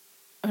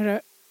 hörru,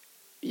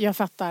 jag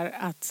fattar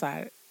att så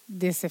här,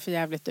 det ser för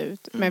jävligt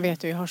ut, men vet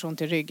du, jag har så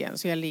ont i ryggen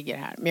så jag ligger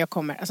här, men jag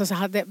kommer, alltså så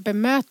hade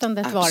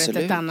bemötandet varit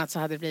ett annat så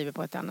hade det blivit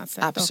på ett annat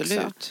sätt också.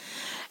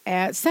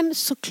 Sen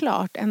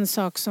såklart en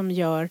sak som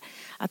gör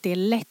att det är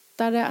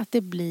lättare att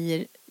det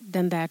blir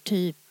den där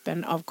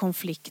typen av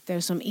konflikter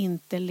som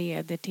inte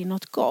leder till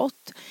något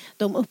gott.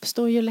 De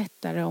uppstår ju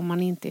lättare om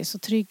man inte är så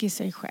trygg i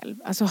sig själv.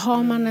 Alltså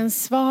har man en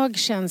svag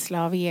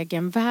känsla av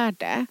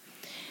egenvärde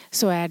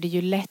så är det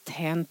ju lätt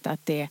hänt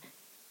att det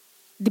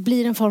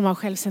blir en form av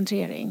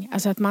självcentrering.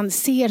 Alltså att man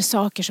ser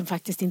saker som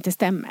faktiskt inte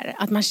stämmer.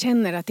 Att man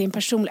känner att det är en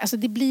personlig, alltså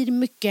det blir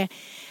mycket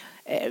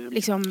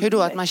liksom, hur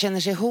då? Att man känner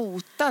sig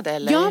hotad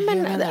eller? Ja,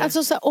 men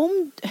alltså så,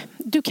 om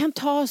du kan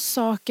ta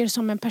saker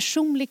som en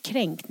personlig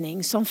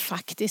kränkning som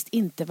faktiskt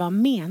inte var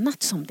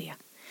menat som det.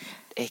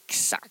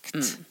 Exakt.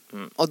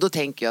 Och då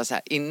tänker jag så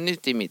här,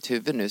 inuti mitt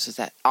huvud nu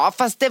så här, ja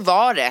fast det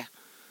var det.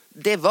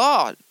 Det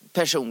var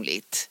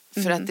personligt.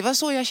 För att det var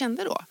så jag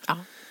kände då. Ja.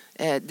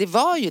 Det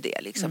var ju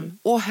det liksom.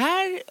 Och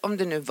här, om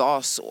det nu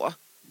var så,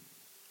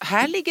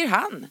 här ligger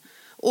han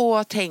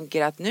och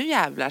tänker att nu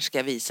jävlar ska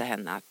jag visa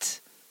henne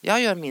att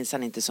jag gör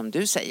minsann inte som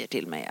du säger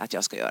till mig att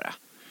jag ska göra.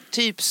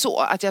 Typ så,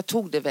 att jag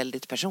tog det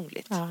väldigt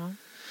personligt.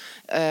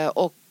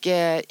 Och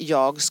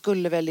jag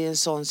skulle väl i en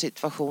sån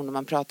situation, när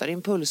man pratar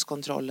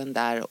impulskontrollen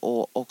där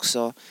och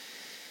också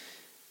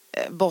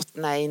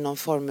bottna i någon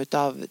form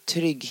av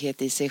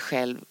trygghet i sig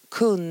själv,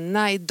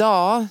 kunna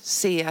idag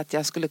se att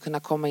jag skulle kunna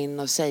komma in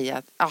och säga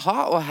att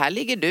aha, och här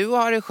ligger du och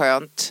har det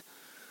skönt,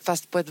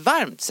 fast på ett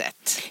varmt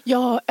sätt.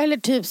 Ja, eller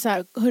typ så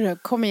här, hörru,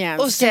 kom igen,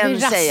 och ska sen vi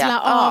rassla säga,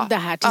 av det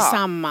här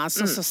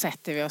tillsammans och så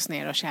sätter vi oss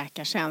ner och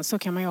käkar sen. Så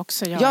kan man ju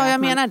också göra. Ja,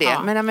 jag menar det.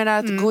 Men jag menar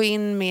att gå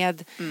in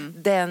med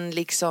den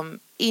liksom,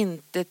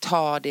 inte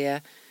ta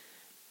det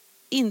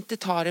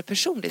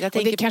personligt. Jag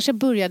tänker, och det kanske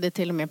började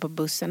till och med på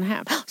bussen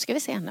hem. Ska vi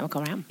se när man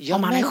kommer hem? Ja,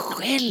 om man är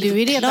själv.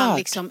 Du är redan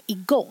liksom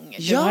igång.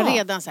 Du har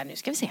redan så här, nu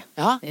ska vi se.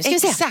 Ja, nu ska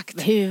exakt.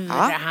 Vi se. Hur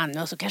är han?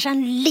 Och så kanske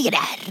han ligger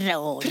där.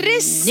 Och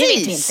precis. Nu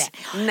vet vi inte.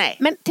 Nej.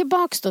 Men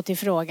tillbaks då till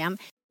frågan.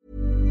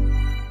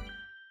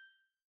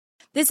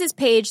 This is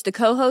Paige, the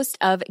co-host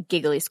of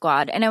Giggly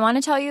Squad, and I want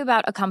to tell you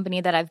about a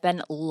company that I've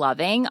been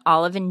loving,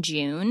 Olive &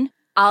 June.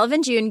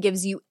 Olive & June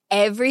gives you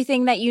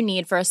everything that you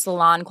need for a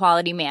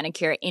salon-quality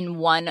manicure in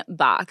one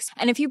box.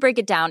 And if you break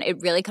it down,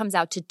 it really comes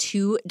out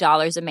to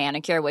 $2 a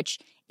manicure, which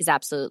is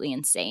absolutely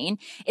insane.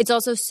 It's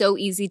also so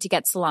easy to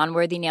get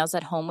salon-worthy nails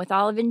at home with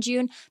Olive &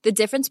 June. The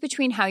difference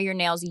between how your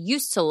nails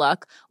used to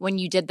look when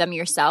you did them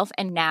yourself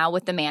and now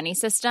with the Mani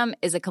system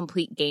is a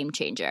complete game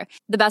changer.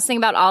 The best thing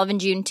about Olive &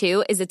 June,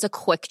 too, is it's a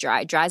quick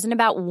dry. Dries in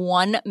about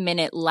 1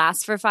 minute,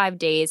 lasts for 5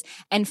 days,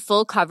 and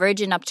full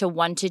coverage in up to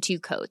 1 to 2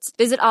 coats.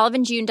 Visit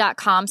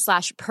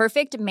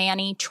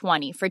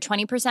oliveandjune.com/perfectmani20 for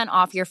 20%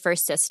 off your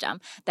first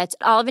system. That's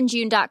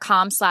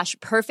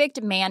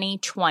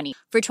oliveandjune.com/perfectmani20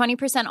 for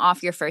 20%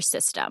 off your first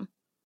system.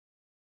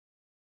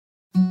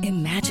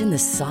 Imagine the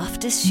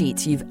softest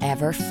sheets you've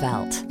ever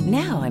felt.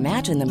 Now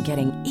imagine them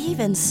getting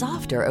even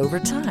softer over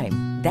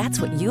time.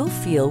 That's what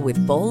you'll feel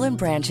with Boll &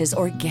 Branch's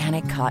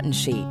organic cotton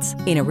sheets.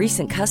 In a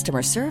recent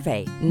customer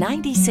survey,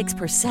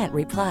 96%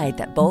 replied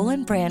that Boll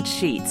 & Branch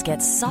sheets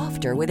get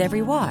softer with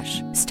every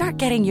wash.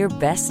 Start getting your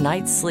best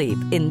night's sleep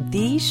in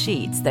these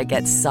sheets that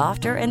get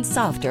softer and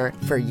softer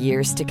for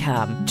years to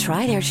come.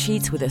 Try their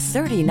sheets with a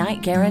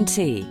 30-night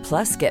guarantee.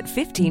 Plus, get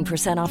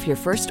 15% off your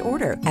first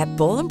order at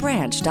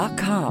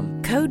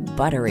bollandbranch.com. Code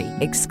BUTTERY.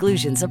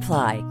 Exclusions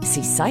apply.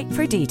 See site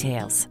for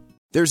details.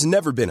 There's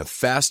never been a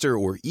faster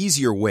or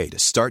easier way to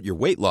start your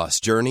weight loss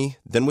journey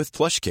than with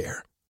PlushCare.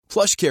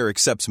 PlushCare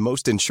accepts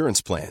most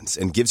insurance plans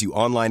and gives you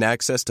online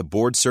access to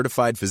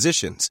board-certified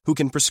physicians who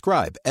can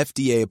prescribe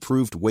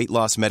FDA-approved weight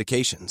loss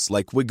medications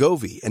like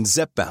Wegovy and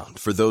Zepbound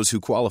for those who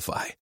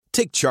qualify.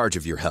 Take charge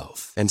of your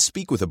health and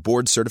speak with a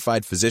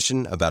board-certified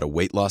physician about a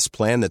weight loss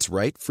plan that's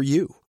right for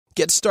you.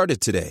 Get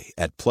started today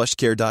at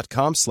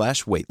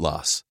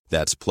plushcare.com/weightloss.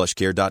 That's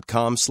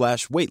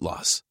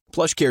plushcare.com/weightloss.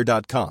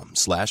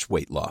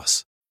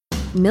 plushcare.com/weightloss.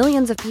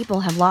 Millions of people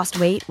have lost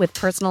weight with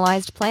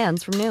personalized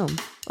plans from Noom.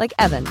 Like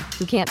Evan,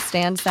 who can't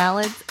stand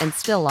salads and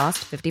still lost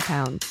 50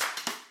 pounds.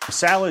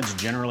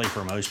 Salads generally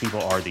for most people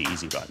are the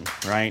easy button,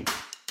 right?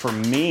 For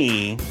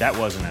me, that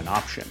wasn't an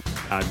option.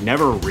 I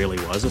never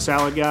really was a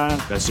salad guy.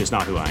 That's just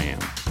not who I am.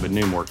 But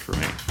Noom worked for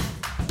me.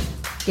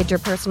 Get your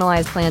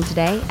personalized plan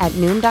today at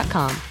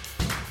Noom.com.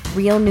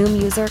 Real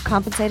Noom user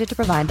compensated to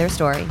provide their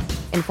story.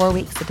 In 4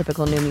 weeks, the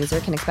typical Noom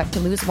user can expect to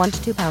lose 1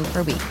 to 2 pounds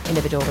per week.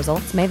 Individual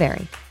results may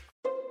vary.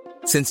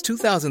 Since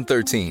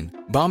 2013,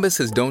 Bombas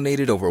has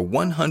donated over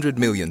 100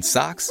 million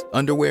socks,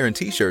 underwear, and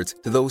T-shirts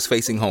to those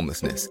facing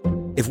homelessness.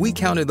 If we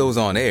counted those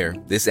on air,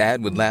 this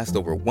ad would last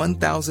over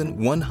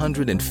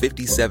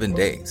 1,157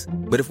 days.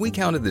 But if we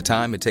counted the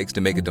time it takes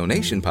to make a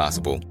donation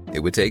possible, it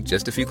would take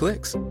just a few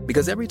clicks.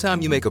 Because every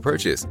time you make a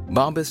purchase,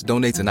 Bombas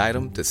donates an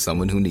item to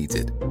someone who needs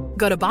it.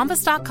 Go to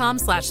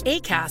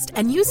bombas.com/ACAST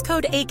and use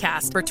code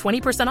ACAST for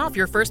 20% off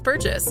your first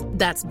purchase.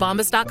 That's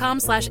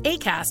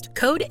bombas.com/ACAST,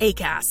 code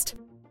ACAST.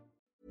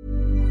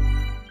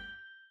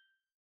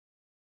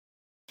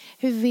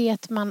 Hur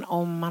vet man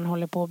om man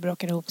håller på att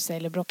bråka ihop sig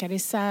eller bråkar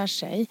isär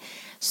sig?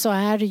 Så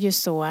är det ju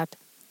så att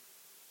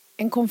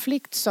en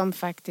konflikt som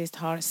faktiskt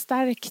har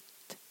stärkt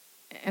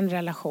en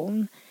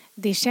relation,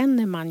 det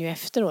känner man ju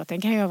efteråt.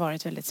 Den kan ju ha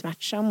varit väldigt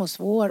smärtsam och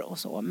svår och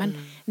så.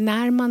 Men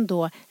när man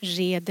då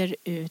reder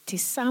ut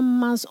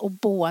tillsammans och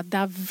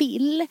båda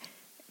vill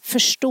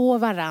förstå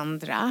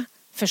varandra,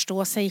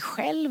 förstå sig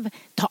själv,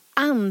 ta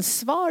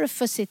ansvar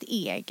för sitt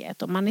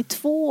eget, och man är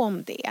två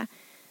om det,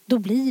 då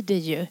blir det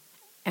ju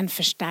en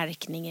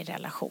förstärkning i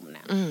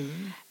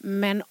relationen.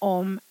 Men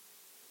om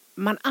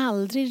man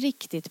aldrig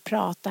riktigt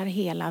pratar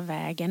hela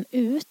vägen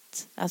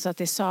ut, alltså att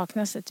det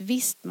saknas ett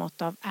visst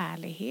mått av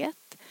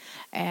ärlighet,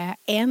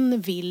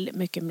 en vill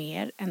mycket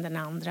mer än den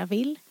andra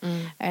vill,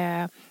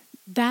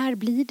 där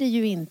blir det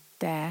ju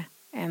inte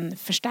en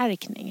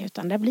förstärkning,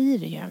 utan där blir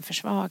det ju en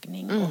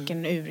försvagning och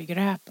en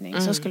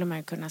urgröpning, så skulle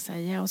man kunna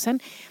säga. Och sen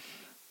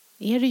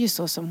är det ju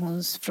så som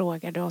hon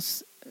frågade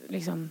oss,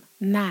 liksom,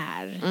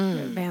 när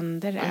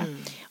vänder det?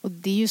 Och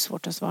det är ju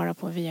svårt att svara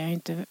på, vi har ju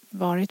inte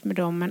varit med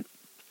dem, men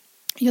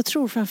jag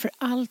tror framför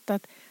allt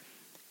att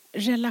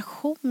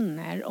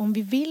relationer, om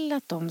vi vill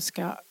att de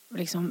ska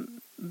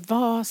liksom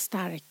vara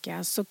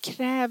starka, så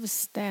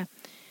krävs det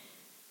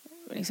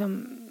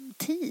liksom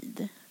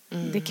tid.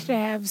 Det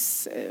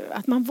krävs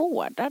att man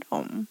vårdar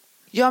dem.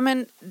 Ja,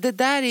 men det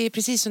där är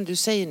precis som du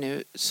säger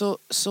nu,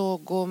 så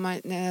går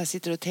man, när jag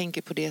sitter och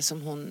tänker på det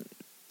som hon,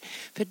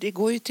 för det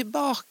går ju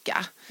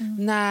tillbaka.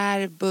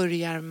 När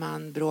börjar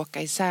man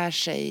bråka isär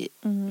sig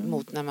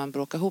mot när man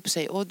bråkar ihop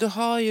sig? Och du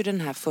har ju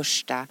den här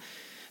första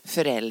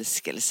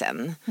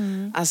förälskelsen.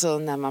 Alltså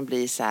när man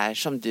blir så här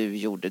som du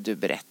gjorde, du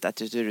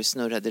berättade hur du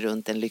snurrade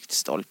runt en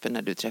lyktstolpe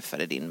när du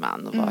träffade din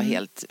man och var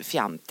helt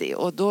fjantig.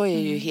 Och då är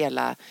ju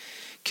hela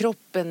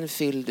kroppen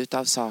fylld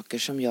av saker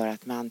som gör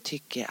att man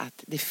tycker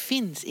att det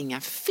finns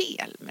inga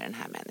fel med den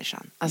här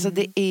människan. Alltså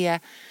det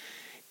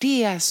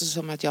är alltså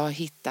som att jag har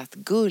hittat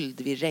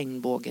guld vid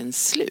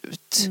regnbågens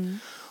slut.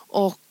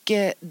 Och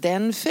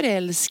den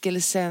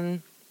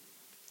förälskelsen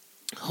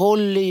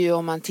håller ju,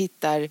 om man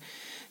tittar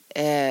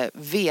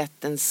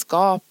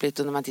vetenskapligt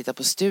och när man tittar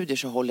på studier,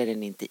 så håller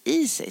den inte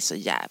i sig så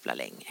jävla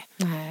länge.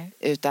 Nej.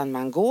 Utan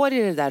man går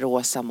i det där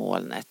rosa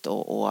molnet,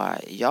 och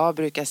jag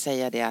brukar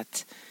säga det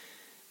att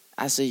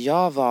alltså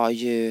jag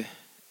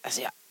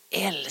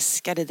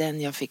älskade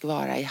den jag fick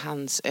vara i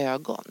hans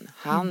ögon.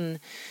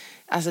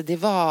 Alltså det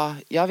var,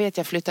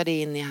 jag flyttade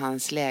in i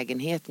hans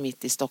lägenhet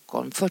mitt i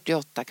Stockholm,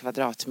 48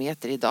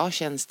 kvadratmeter. Idag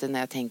känns det, när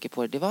jag tänker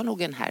på det var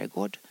nog en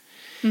herrgård.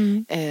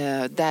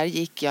 Där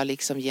gick jag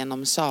liksom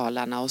genom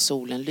salarna och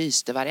solen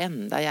lyste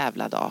varenda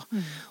jävla dag.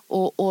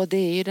 Och det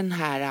är ju den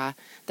här,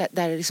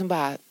 där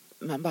liksom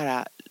man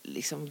bara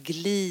liksom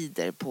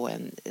glider på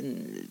en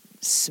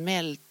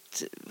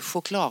smält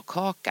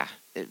chokladkaka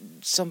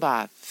som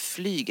bara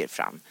flyger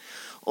fram.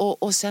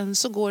 Och sen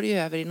så går det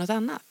över i något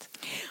annat.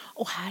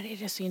 Och här är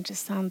det så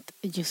intressant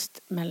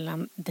just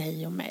mellan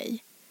dig och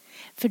mig.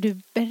 För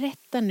du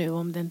berättar nu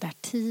om den där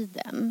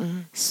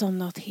tiden som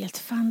något helt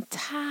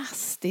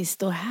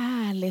fantastiskt och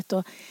härligt.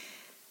 Och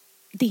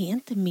det är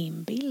inte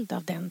min bild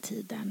av den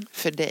tiden.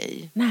 För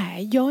dig?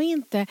 Nej, jag är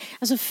inte.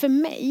 Alltså för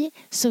mig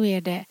så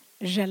är det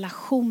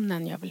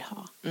relationen jag vill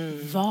ha.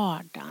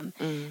 Vardagen.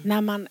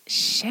 När man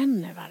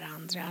känner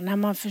varandra. När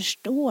man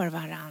förstår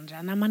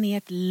varandra. När man är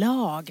ett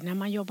lag. När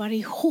man jobbar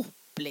ihop.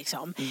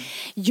 Liksom.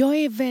 Jag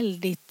är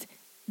väldigt,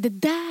 det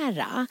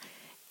där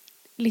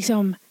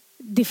liksom,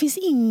 det finns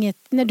inget,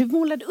 när du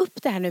målade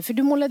upp det här nu, för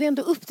du målade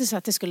ändå upp det så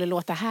att det skulle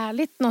låta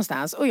härligt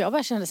någonstans. Och jag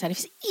bara kände så här, det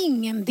finns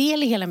ingen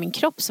del i hela min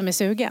kropp som är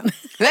sugen.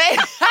 Nej!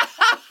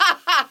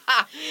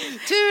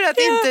 Tur att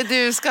inte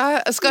du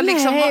ska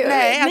liksom,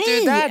 att du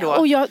är där då.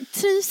 Och jag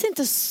trivs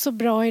inte så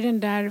bra i den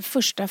där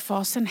första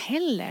fasen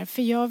heller.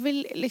 För jag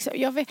vill liksom,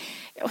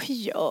 och hur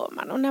gör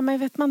man? Och när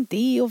vet man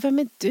det? Och vem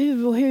är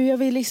du? Och hur jag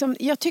vill liksom,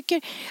 jag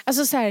tycker,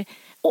 alltså så här,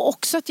 och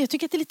också att jag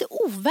tycker att det är lite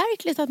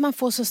overkligt att man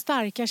får så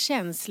starka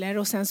känslor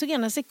och sen så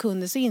ena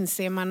sekunder så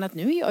inser man att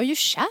nu är jag ju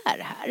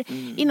kär här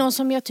i någon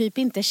som jag typ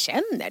inte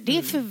känner. Det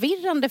är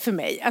förvirrande för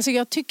mig. Alltså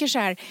jag tycker så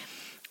här,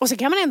 och så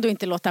kan man ändå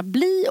inte låta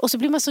bli och så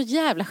blir man så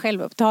jävla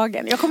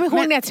självupptagen. Jag kommer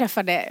ihåg när jag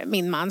träffade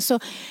min man så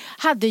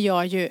hade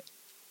jag ju,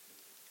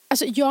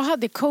 alltså jag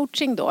hade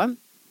coaching då.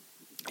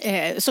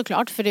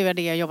 Såklart, för det var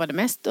det jag jobbade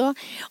mest då.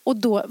 Och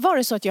då var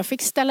det så att jag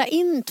fick ställa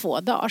in 2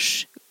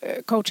 dagars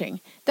coaching.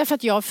 Därför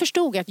att jag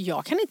förstod att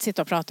jag kan inte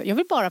sitta och prata. Jag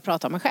vill bara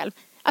prata om mig själv.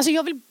 Alltså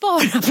jag vill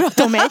bara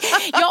prata om mig.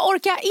 Jag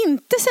orkar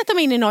inte sätta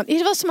mig in i någon.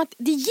 Det var som att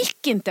det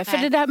gick inte. För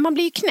det där, man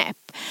blir ju knäpp.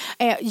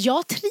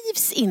 Jag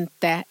trivs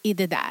inte i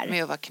det där. Men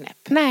jag var knäpp.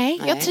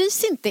 Nej, jag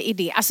trivs inte i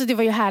det. Alltså det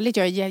var ju härligt.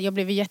 Jag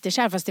blev ju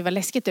jättekär fast det var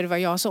läskigt. Och det var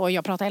jag så. Och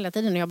jag pratade hela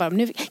tiden. Och jag bara,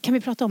 nu kan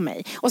vi prata om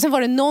mig. Och sen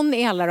var det någon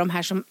i alla de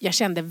här som jag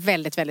kände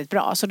väldigt, väldigt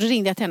bra. Så då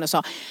ringde jag till henne och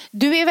sa,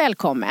 du är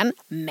välkommen.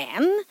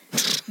 Men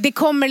det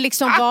kommer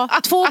liksom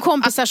vara 2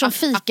 kompisar som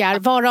fikar.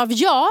 Varav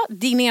jag,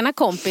 din ena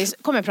kompis,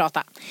 kommer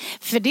prata.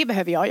 För det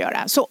behöver jag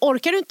göra. Så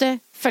orkar du inte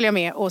följa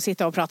med och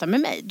sitta och prata med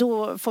mig,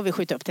 då får vi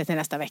skjuta upp det till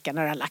nästa vecka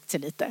när det har lagt sig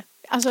lite.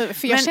 Alltså,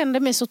 för jag kände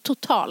mig så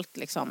totalt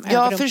liksom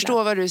jag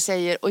förstår vad du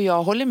säger och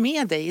jag håller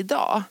med dig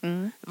idag.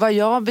 Vad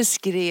jag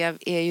beskrev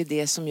är ju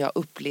det som jag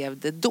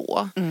upplevde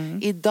då.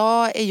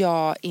 Idag är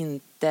jag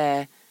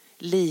inte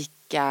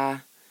lika...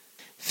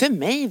 För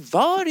mig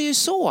var det ju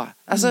så.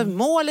 Alltså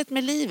målet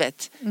med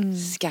livet,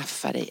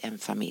 skaffa dig en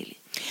familj.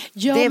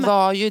 Ja, det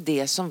var ju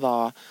det som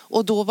var,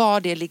 och då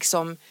var det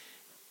liksom...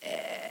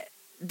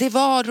 det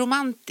var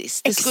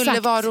romantiskt. Det skulle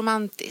vara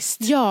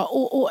romantiskt. Ja,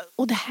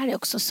 och det här är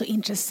också så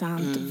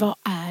intressant. Vad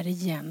är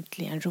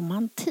egentligen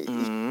romantik?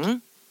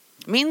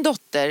 Min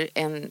dotter,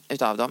 en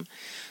utav dem,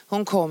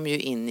 hon kom ju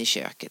in i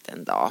köket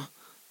en dag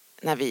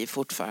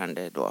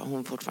när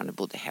hon fortfarande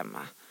bodde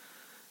hemma.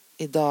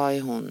 Idag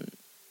är hon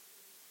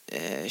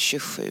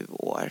 27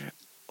 år.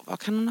 Vad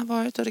kan hon ha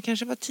varit? Och det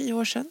kanske var 10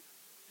 år sedan.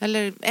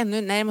 Eller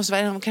ännu, nej,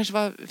 hon kanske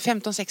var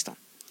 15-16.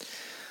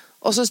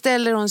 Och så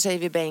ställer hon sig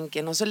vid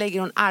bänken och så lägger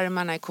hon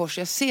armarna i kors.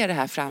 Jag ser det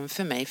här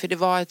framför mig. För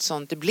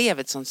det blev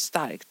ett sånt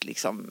starkt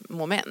liksom,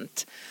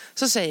 moment.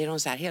 Så säger hon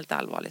så här helt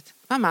allvarligt.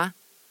 Mamma,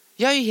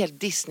 jag är ju helt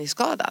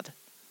Disney-skadad.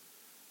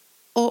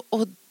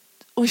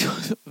 Och jag,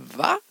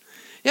 va?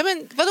 Ja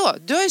men vadå?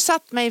 Du har ju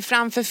satt mig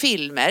framför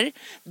filmer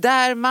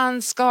där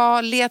man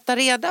ska leta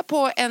reda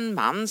på en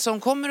man som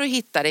kommer att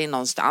hitta dig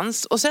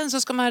någonstans. Och sen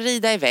så ska man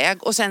rida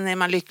iväg och sen är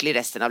man lycklig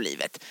resten av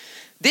livet.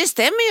 Det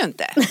stämmer ju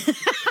inte.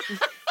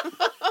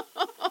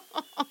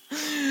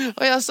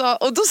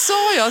 Och då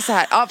sa jag så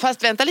här, ja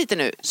fast vänta lite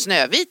nu,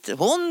 Snövit,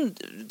 hon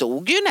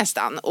dog ju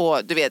nästan.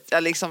 Och du vet,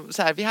 liksom,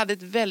 så här, vi hade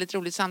ett väldigt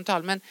roligt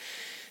samtal, men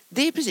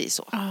det är precis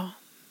så.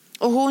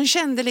 Och hon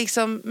kände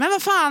liksom, men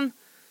vad fan,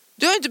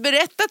 du har inte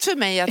berättat för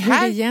mig att hur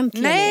här... det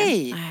egentligen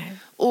Nej.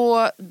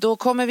 Och då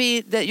kommer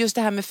vi, just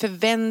det här med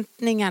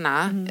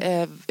förväntningarna,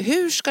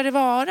 hur ska det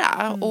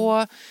vara?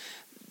 Och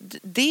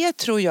det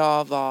tror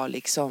jag var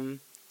liksom...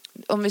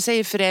 Om vi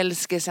säger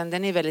förälskelsen,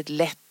 den är väldigt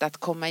lätt att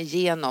komma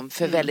igenom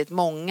för väldigt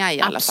många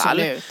i alla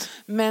fall.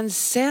 Men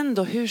sen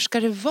då, hur ska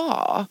det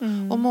vara?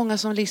 Och många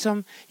som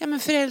liksom, ja men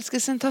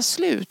förälskelsen tar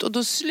slut. Och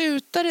då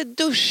slutar det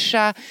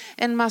duscha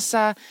en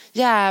massa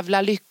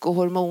jävla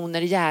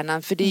lyckohormoner i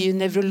hjärnan. För det är ju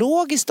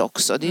neurologiskt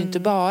också, det är ju inte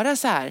bara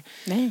så här.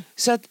 Nej.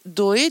 Så att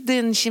då är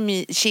den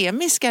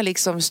kemiska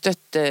liksom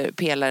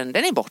stöttepelaren,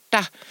 den är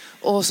borta.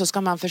 Och så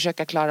ska man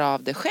försöka klara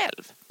av det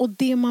själv. Och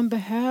det man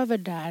behöver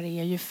där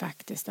är ju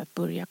faktiskt att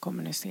börja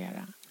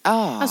kommunicera.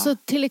 Alltså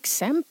till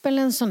exempel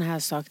en sån här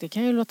sak, det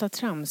kan ju låta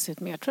tramsigt,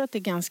 men jag tror att det är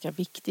ganska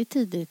viktigt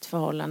i ditt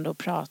förhållande att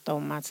prata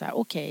om att säga,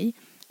 okej,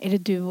 är det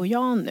du och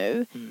jag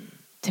nu?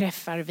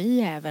 Träffar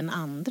vi även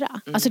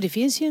andra? Alltså det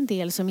finns ju en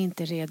del som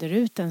inte reder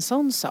ut en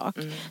sån sak.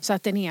 Så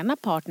att den ena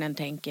partnern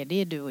tänker,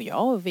 det är du och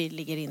jag och vi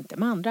ligger inte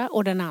med andra.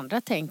 Och den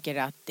andra tänker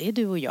att det är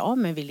du och jag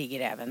men vi ligger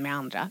även med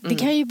andra. Det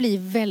kan ju bli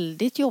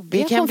väldigt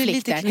jobbiga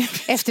konflikter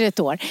efter ett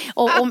år.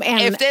 Och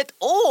efter ett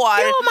år?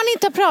 Ja, om man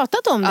inte har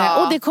pratat om det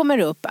och det kommer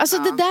upp. Alltså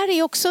det där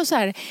är också så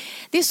här,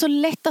 det är så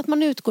lätt att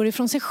man utgår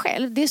ifrån sig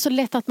själv. Det är så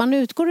lätt att man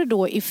utgår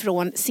då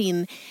ifrån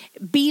sin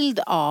bild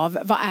av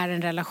vad är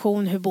en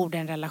relation, hur borde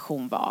en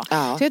relation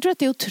vara. Så jag tror att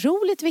det är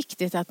otroligt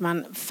viktigt att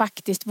man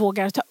faktiskt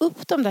vågar ta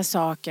upp de där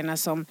sakerna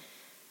som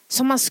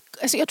man...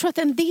 Alltså jag tror att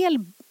en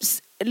del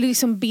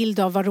liksom bild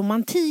av vad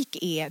romantik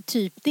är,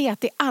 typ det är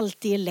att det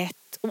alltid är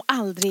lätt och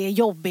aldrig är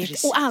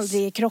jobbigt och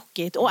aldrig är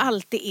krockigt och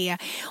alltid är...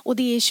 Och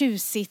det är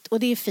tjusigt och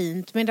det är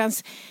fint, medan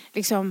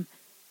liksom...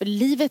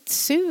 livet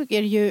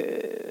suger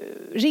ju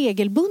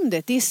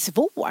regelbundet. Det är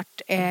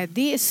svårt.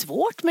 Det är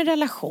svårt med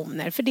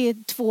relationer. För det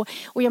är två...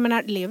 Och jag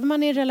menar, lever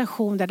man i en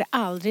relation där det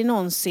aldrig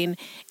någonsin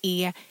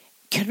är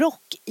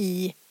krock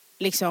i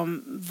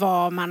liksom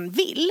vad man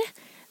vill,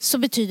 så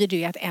betyder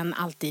det att en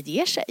alltid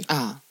ger sig.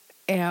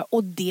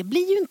 Och det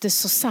blir ju inte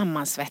så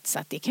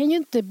sammansvetsat. Det kan ju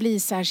inte bli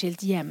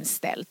särskilt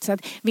jämställt. Så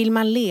att vill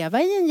man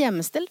leva i en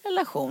jämställd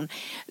relation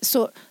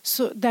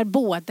så där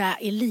båda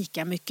är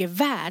lika mycket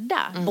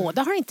värda.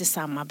 Båda har inte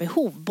samma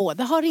behov.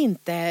 Båda är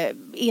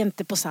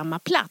inte på samma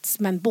plats.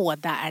 Men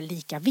båda är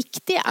lika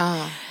viktiga.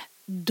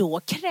 Då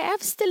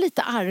krävs det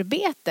lite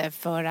arbete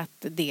för att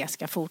det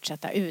ska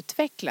fortsätta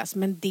utvecklas.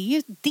 Men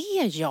det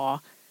är ju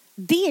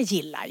det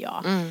gillar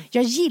jag.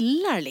 Jag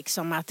gillar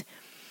liksom att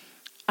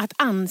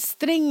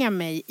anstränga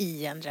mig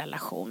i en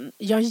relation.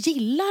 Jag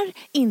gillar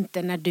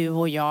inte när du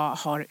och jag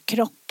har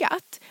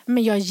krockat.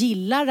 Men jag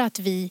gillar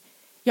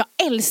jag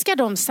älskar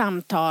de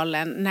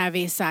samtalen när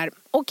vi är så här,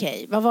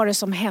 okej, vad var det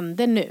som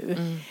hände nu?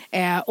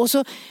 Och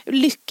så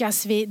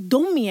lyckas vi,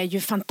 de är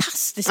ju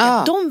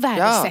fantastiska, de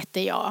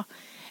värdesätter jag.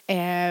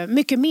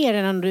 Mycket mer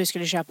än om du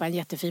skulle köpa en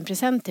jättefin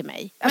present till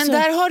mig. Alltså,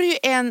 men där har du ju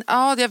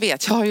jag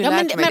vet, jag har ju lärt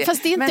mig men det.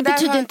 Fast det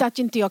betyder inte att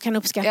inte jag kan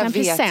uppskatta en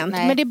present.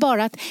 Nej. Men det är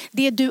bara att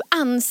det du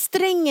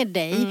anstränger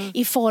dig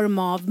i form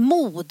av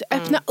mod,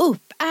 öppna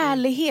upp,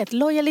 ärlighet,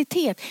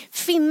 lojalitet,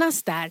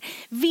 finnas där,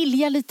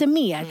 vilja lite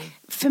mer.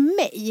 För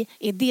mig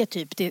är det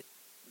typ det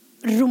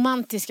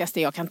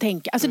romantiskaste jag kan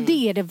tänka. Alltså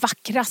det är det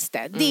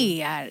vackraste.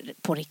 Det är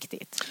på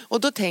riktigt.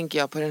 Och då tänker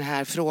jag på den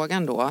här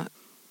frågan då.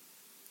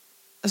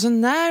 Alltså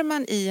när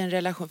man i en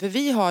relation, för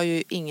vi har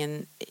ju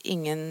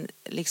ingen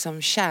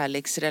liksom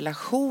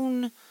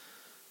kärleksrelation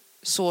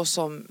så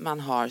som man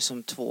har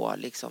som två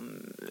liksom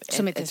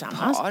som är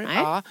tillsammans. Ett par.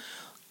 Ja.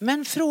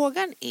 Men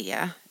frågan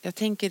är, jag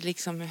tänker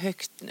liksom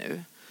högt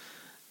nu,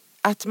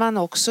 att man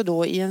också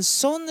då i en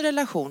sån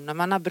relation när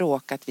man har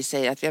bråkat, vi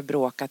säger att vi har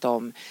bråkat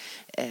om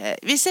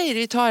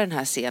vi tar den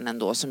här scenen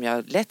då som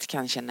jag lätt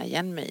kan känna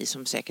igen mig i,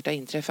 som säkert har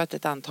inträffat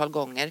ett antal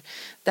gånger,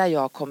 där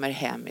jag kommer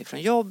hem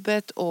ifrån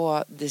jobbet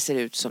och det ser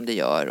ut som det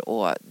gör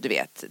och du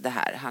vet det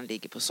här, han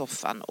ligger på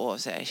soffan och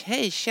säger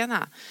hej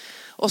tjena,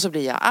 och så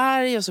blir jag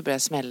arg och så börjar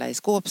jag smälla i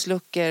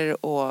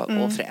skåpsluckor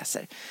och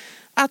fräser.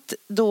 Att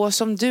då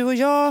som du och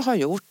jag har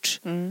gjort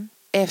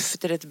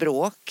efter ett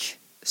bråk,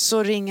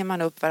 så ringer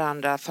man upp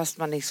varandra fast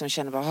man liksom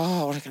känner bara,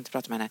 jag kan inte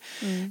prata med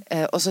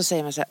henne. Och så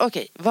säger man så här,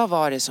 okej, vad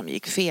var det som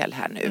gick fel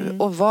här nu?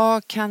 Och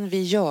vad kan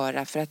vi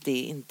göra för att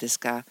det inte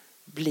ska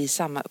bli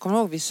samma? Kommer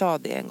du ihåg vi sa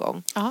det en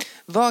gång?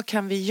 Vad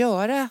kan vi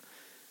göra?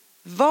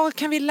 Vad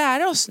kan vi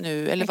lära oss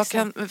nu?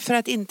 Eller för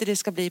att inte det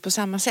ska bli på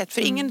samma sätt?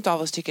 För ingen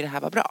av oss tycker det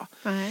här var bra.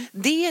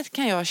 Det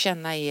kan jag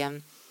känna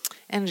är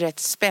en rätt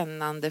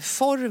spännande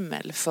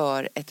formel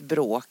för ett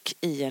bråk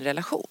i en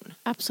relation.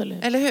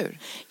 Absolut. Eller hur?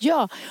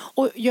 Ja,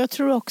 och jag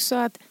tror också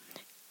att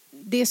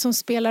det som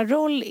spelar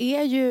roll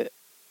är ju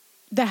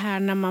det här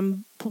när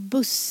man på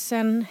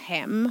bussen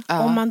hem,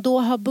 om man då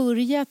har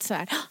börjat så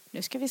här,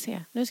 nu ska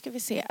vi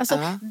se. Alltså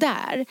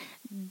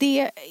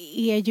det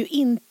är ju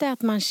inte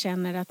att man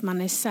känner att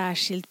man är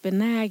särskilt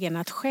benägen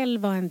att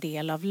själv vara en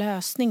del av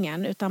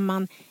lösningen, utan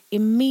man är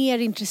mer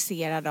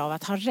intresserad av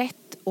att ha rätt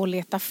och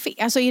leta fel.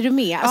 Alltså är du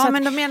med? Alltså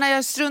men då menar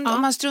jag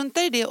om man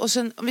struntar i det och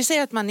sen, om vi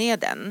säger att man är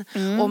den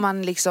och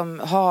man liksom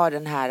har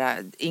den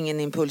här ingen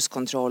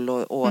impulskontroll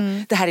och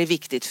det här är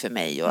viktigt för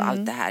mig och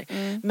allt det här.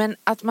 Men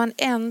att man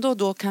ändå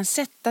då kan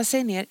sätta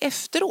sig ner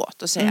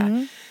efteråt och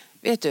säga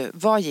vet du,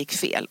 vad gick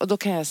fel? Och då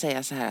kan jag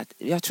säga så här att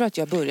jag tror att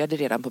jag började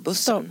redan på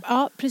bussen.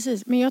 Ja,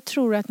 precis. Men jag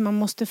tror att man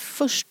måste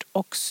först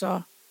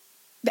också,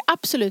 det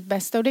absolut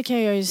bästa, och det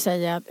kan jag ju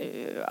säga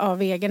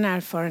av egen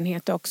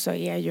erfarenhet också,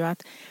 är ju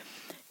att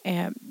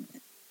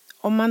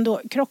om man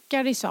då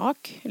krockar i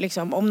sak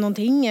liksom, om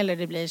någonting, eller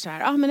det blir så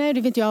här, men nej,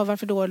 det vet inte jag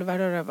varför då,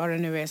 eller vad det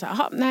nu är, så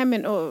nej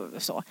men och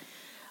så.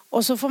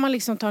 Och så får man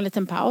liksom ta en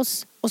liten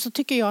paus, och så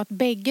tycker jag att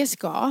bägge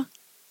ska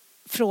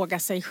fråga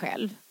sig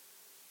själv.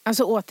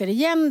 Alltså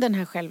återigen den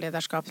här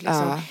självledarskapet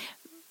liksom.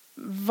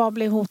 Vad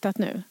blir hotat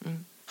nu?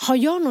 Har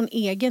jag någon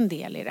egen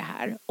del i det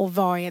här? Och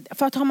vad är det?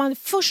 För att har man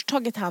först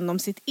tagit hand om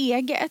sitt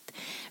eget,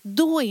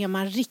 då är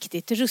man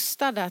riktigt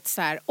rustad att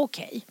så här,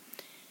 okej,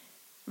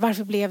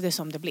 varför blev det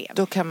som det blev?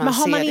 Då kan man men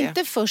har man se det.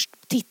 inte först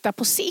tittat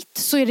på sitt,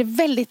 så är det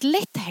väldigt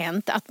lätt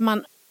hänt att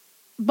man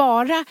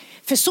bara,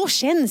 för så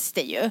känns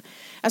det ju.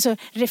 Alltså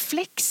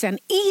reflexen,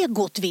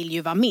 egot vill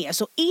ju vara med.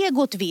 Så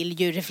egot vill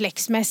ju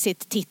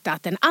reflexmässigt titta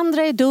att den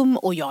andra är dum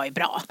och jag är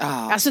bra.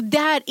 Alltså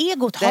där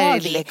egot har vi.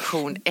 Det är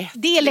lektion 1.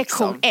 Det är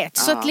lektion 1.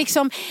 Så att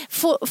liksom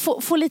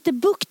få lite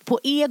bukt på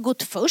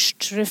egot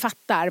först, så du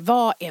fattar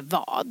vad är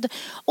vad.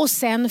 Och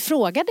sen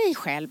fråga dig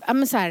själv,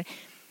 men så här,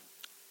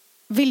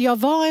 vill jag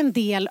vara en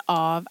del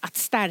av att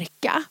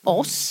stärka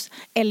oss,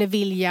 eller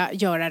vill jag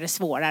göra det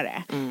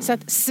svårare? Så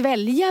att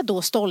svälja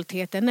då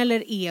stoltheten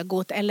eller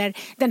egot eller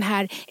den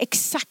här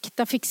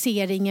exakta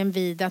fixeringen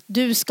vid att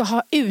du ska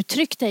ha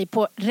uttryckt dig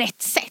på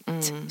rätt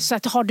sätt. Så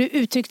att har du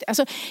uttryckt,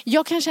 alltså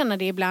jag kan känna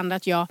det ibland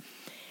att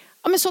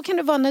men så kan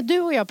det vara när du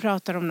och jag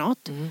pratar om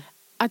något,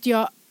 att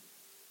jag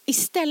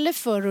istället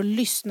för att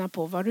lyssna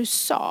på vad du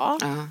sa,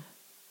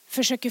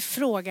 försöker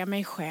fråga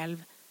mig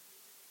själv,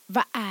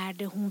 vad är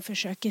det hon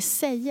försöker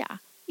säga?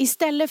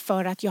 Istället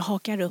för att jag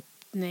hakar upp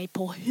mig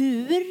på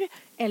hur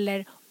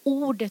eller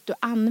ordet du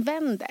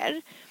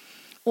använder.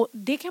 Och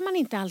det kan man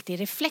inte alltid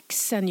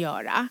reflexen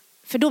göra.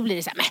 För då blir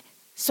det så här,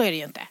 så är det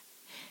ju inte.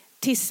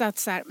 Tills att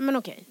så här, men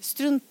okej,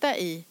 strunta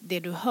i det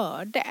du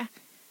hörde.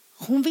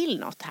 Hon vill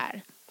något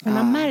här. Hon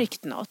har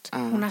märkt något.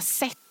 Hon har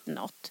sett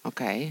något.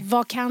 Okay.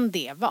 Vad kan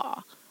det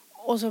vara?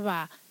 Och så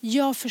bara,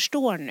 jag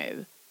förstår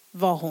nu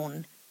vad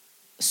hon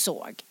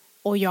såg.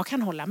 Och jag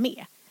kan hålla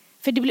med.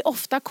 För det blir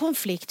ofta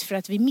konflikt för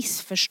att vi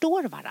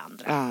missförstår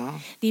varandra.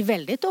 Det är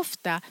väldigt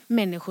ofta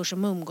människor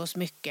som umgås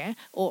mycket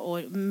och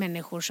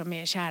människor som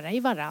är kära i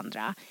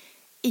varandra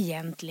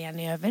egentligen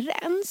är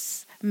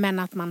överens. Men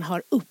att man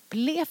har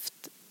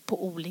upplevt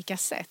på olika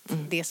sätt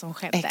det som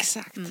skedde.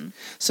 Exakt.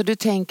 Så du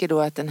tänker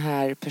då att den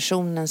här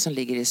personen som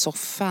ligger i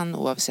soffan,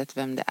 oavsett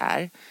vem det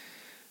är,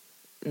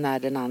 när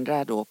den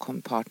andra då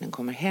partnern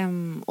kommer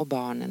hem och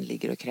barnen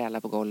ligger och krälar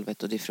på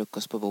golvet och det är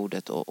frukost på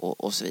bordet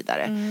och så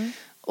vidare.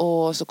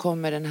 Och så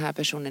kommer den här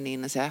personen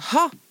in och säger,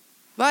 ha,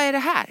 vad är det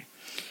här?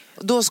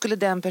 Och då skulle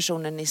den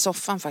personen i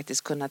soffan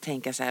faktiskt kunna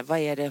tänka så här, vad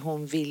är det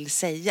hon vill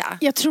säga?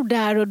 Jag tror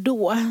där och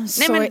då.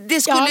 Nej, men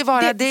det skulle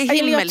vara det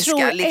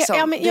himmelska.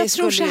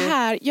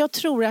 Jag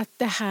tror att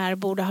det här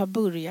borde ha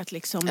börjat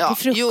liksom till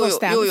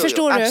frukosten. Jo,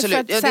 förstår du?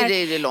 absolut. För att,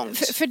 det är långt.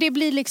 För det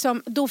blir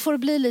liksom, då får det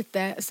bli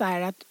lite så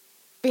här att,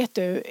 vet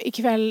du,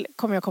 ikväll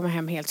kommer jag komma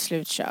hem helt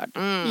slutkörd.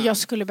 Jag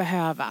skulle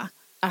behöva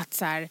att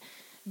så här,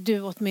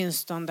 du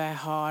åtminstone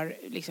har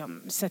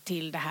liksom sett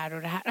till det här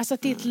och det här. Alltså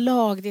att det är ett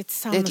lag, det är ett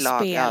samspel. Det är ett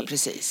lag, ja,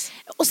 precis.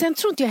 Och sen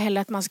tror inte jag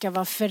heller att man ska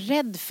vara för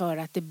rädd för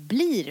att det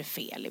blir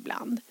fel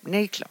ibland.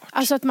 Nej, klart.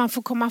 Alltså att man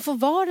får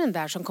vara den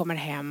där som kommer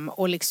hem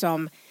och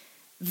liksom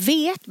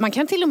vet, man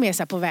kan till och med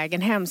säga på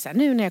vägen hem så här,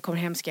 nu när jag kommer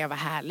hem ska jag vara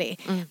härlig.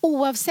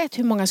 Oavsett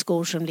hur många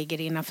skor som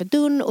ligger innanför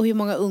dörren och hur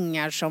många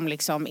ungar som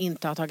liksom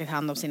inte har tagit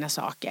hand om sina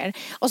saker.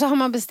 Och så har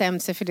man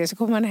bestämt sig för det, så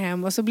kommer man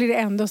hem och så blir det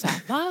ändå så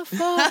här,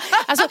 varför?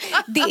 Alltså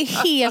det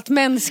är helt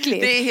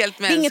mänskligt. Det är helt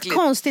mänskligt. Det är inget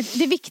konstigt.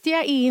 Det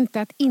viktiga är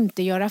inte att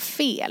inte göra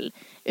fel,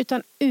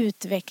 utan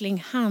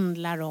utveckling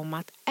handlar om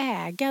att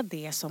äga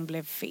det som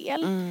blev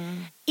fel.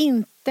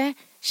 Inte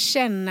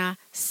känna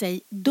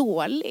sig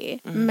dålig,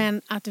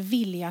 men att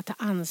vilja ta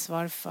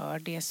ansvar för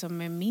det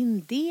som är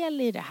min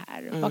del i det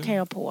här. Vad kan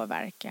jag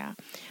påverka?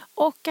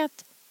 Och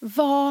att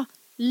vara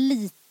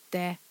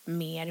lite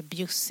mer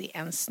bjussig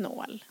än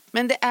snål.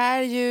 Men det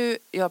är ju,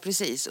 ja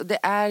precis, och det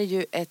är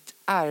ju ett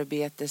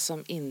arbete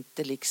som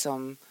inte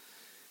liksom,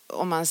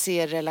 om man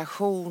ser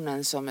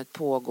relationen som ett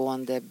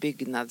pågående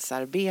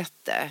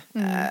byggnadsarbete,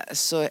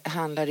 så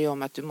handlar det ju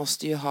om att du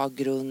måste ju ha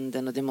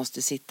grunden och det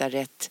måste sitta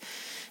rätt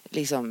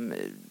liksom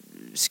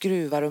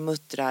skruvar och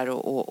muttrar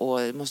och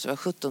det måste vara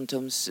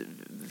 17-tums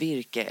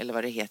virke eller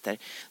vad det heter.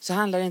 Så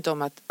handlar det inte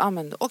om att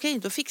okej,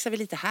 då fixar vi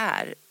lite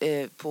här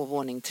på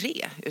våning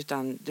 3,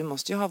 utan du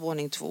måste ju ha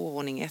våning 2,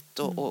 våning 1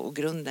 och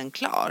grunden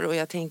klar. Och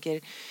jag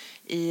tänker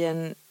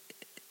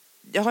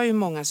jag har ju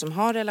många som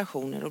har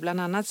relationer och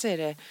bland annat så är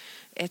det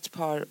ett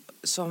par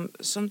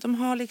som de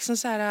har liksom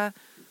så här,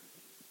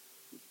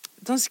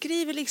 de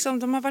skriver liksom,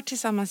 de har varit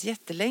tillsammans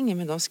jättelänge,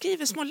 men de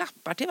skriver små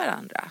lappar till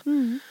varandra.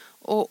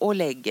 Och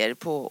lägger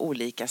på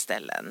olika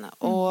ställen.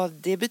 Och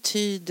det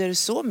betyder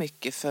så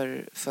mycket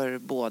för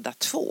båda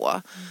två.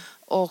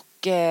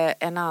 Och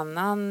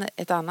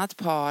ett annat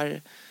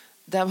par,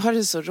 där var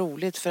det så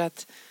roligt för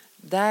att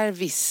där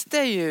visste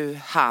ju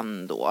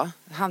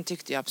han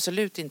tyckte ju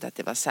absolut inte att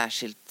det var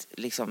särskilt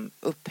liksom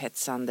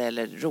upphetsande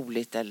eller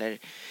roligt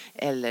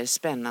eller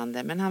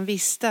spännande. Men han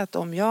visste att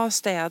om jag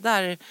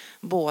städar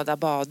båda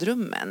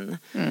badrummen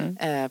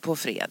på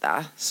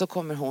fredag så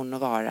kommer hon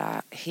att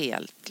vara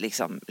helt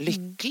liksom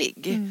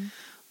lycklig.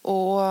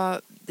 Och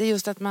det är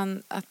just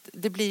att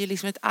det blir ju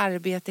liksom ett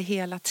arbete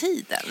hela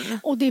tiden.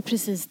 Och det är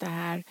precis det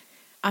här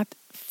att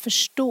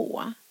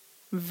förstå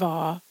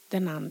vad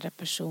den andra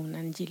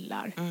personen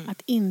gillar.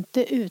 Att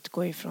inte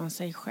utgå ifrån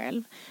sig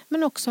själv.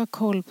 Men också ha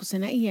koll på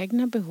sina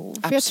egna behov.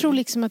 Absolut. För jag tror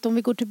liksom att om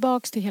vi går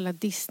tillbaka till hela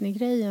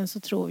Disney-grejen, så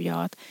tror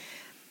jag att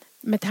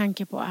med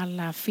tanke på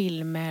alla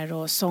filmer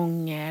och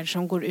sånger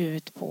som går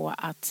ut på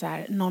att så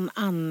här, någon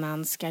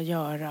annan ska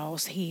göra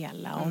oss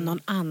hela och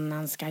någon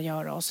annan ska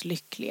göra oss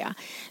lyckliga.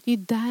 Det är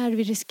där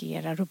vi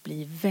riskerar att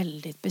bli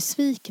väldigt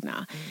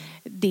besvikna.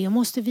 Det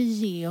måste vi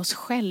ge oss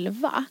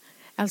själva.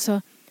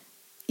 Alltså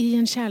i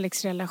en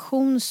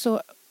kärleksrelation,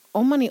 så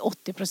om man är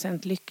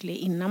 80% lycklig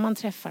innan man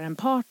träffar en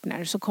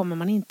partner, så kommer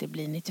man inte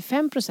bli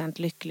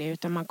 95% lycklig,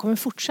 utan man kommer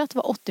fortsatt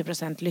vara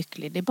 80%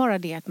 lycklig. Det är bara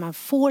det att man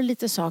får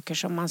lite saker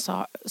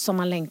som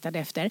man längtade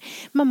efter,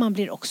 men man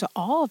blir också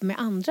av med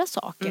andra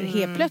saker.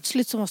 Helt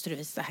plötsligt så måste du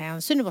visa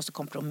hänsyn, du måste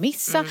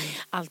kompromissa.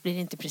 Allt blir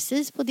inte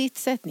precis på ditt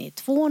sätt, ni är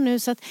 2 nu.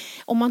 Så att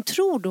om man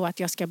tror då att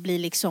jag ska bli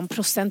liksom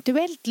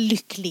procentuellt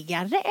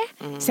lyckligare,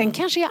 sen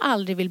kanske jag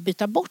aldrig vill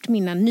byta bort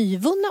mina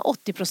nyvunna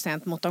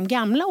 80% mot de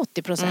gamla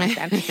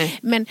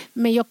 80%.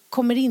 Men jag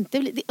kommer inte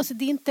bli, alltså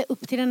det är inte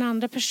upp till den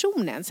andra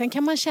personen. Sen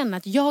kan man känna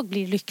att jag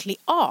blir lycklig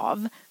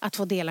av att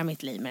få dela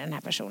mitt liv med den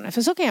här personen.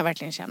 För så kan jag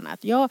verkligen känna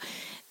att jag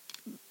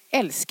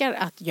älskar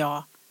att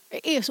jag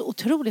är så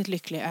otroligt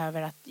lycklig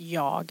över att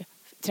jag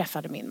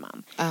träffade min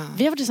man.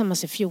 Vi har varit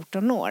tillsammans i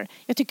 14 år.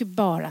 Jag tycker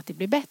bara att det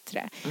blir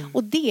bättre.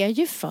 Och det är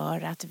ju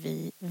för att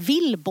vi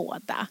vill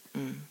båda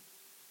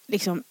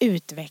liksom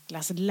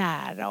utvecklas,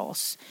 lära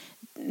oss.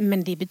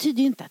 Men det betyder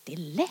ju inte att det är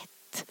lätt.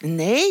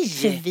 Nej!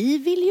 För vi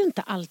vill ju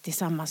inte alltid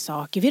samma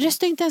saker. Vi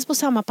röstar inte ens på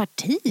samma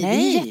parti. Nej.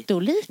 Vi är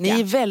jätteolika. Ni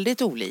är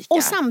väldigt olika.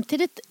 Och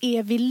samtidigt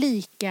är vi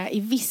lika i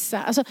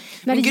vissa... Alltså,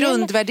 när det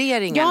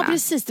grundvärderingarna. Ja,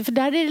 precis. För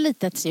där är det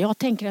lite att jag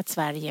tänker att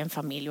Sverige är en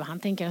familj och han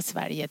tänker att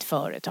Sverige är ett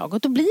företag. Och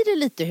då blir det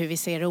lite hur vi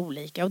ser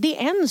olika. Och det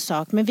är en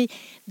sak. Men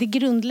det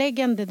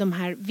grundläggande, de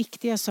här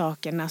viktiga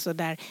sakerna, alltså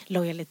där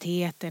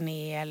lojaliteten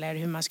är eller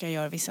hur man ska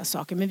göra vissa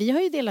saker. Men vi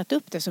har ju delat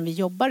upp det som vi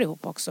jobbar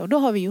ihop också. Och då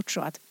har vi gjort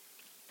så att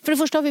för det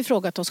första har vi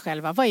frågat oss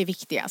själva, vad är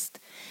viktigast?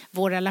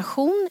 Vår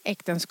relation,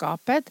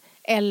 äktenskapet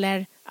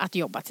eller att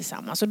jobba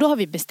tillsammans? Och då har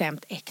vi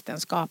bestämt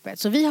äktenskapet.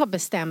 Så vi har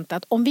bestämt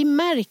att om vi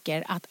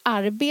märker att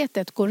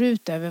arbetet går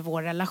ut över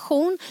vår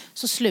relation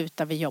så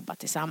slutar vi jobba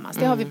tillsammans.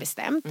 Det har vi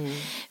bestämt.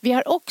 Vi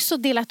har också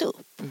delat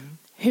upp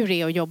hur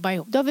det är att jobba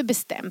ihop. Då har vi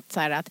bestämt så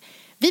här att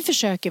vi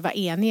försöker vara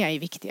eniga i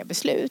viktiga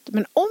beslut.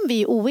 Men om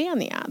vi är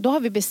oeniga, då har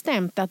vi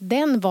bestämt att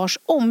den vars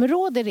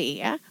område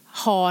det är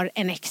har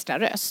en extra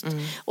röst.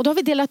 Och då har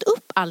vi delat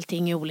upp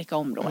allting i olika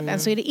områden.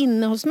 Så är det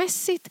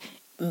innehållsmässigt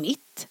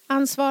mitt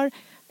ansvar,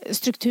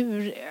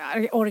 struktur,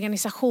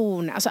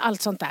 organisation, alltså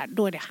allt sånt där,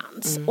 då är det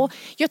hans. Och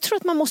jag tror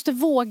att man måste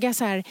våga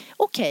så här,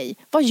 okej,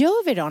 vad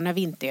gör vi då när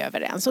vi inte är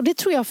överens? Och det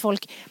tror jag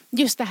folk,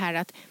 just det här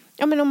att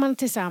ja, men om man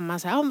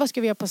tillsammans, vad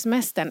ska vi göra på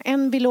semestern?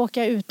 En vill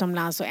åka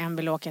utomlands och en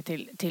vill åka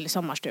till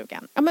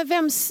sommarstugan. Ja,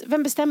 men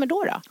vem bestämmer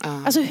då?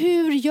 Alltså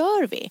hur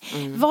gör vi?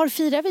 Var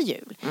firar vi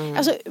jul?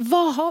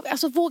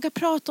 Alltså våga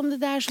prata om det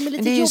där som är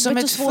lite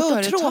jobbigt och svårt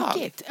och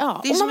tråkigt.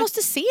 Ja, och man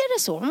måste se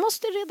det så. Man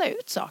måste reda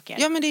ut saker.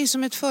 Ja, men det är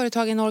som ett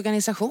företag, en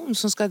organisation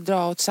som ska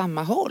dra åt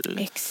samma håll.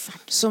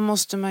 Exakt. Så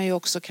måste man ju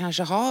också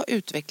kanske ha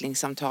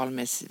utvecklingssamtal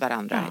med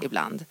varandra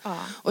ibland. Ja.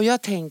 Och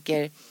jag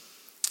tänker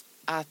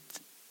att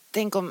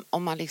tänk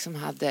om man liksom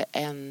hade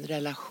en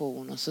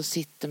relation och så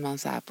sitter man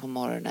så här på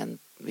morgonen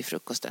vid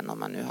frukosten, om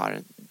man nu har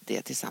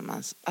det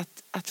tillsammans.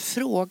 Att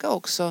fråga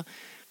också,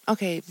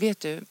 okej, vet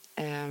du,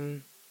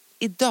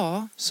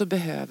 idag så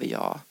behöver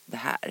jag det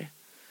här.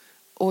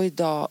 Och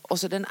idag, och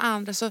så den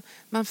andra, så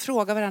man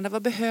frågar varandra,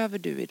 vad behöver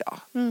du idag?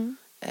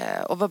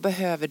 Och vad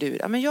behöver du?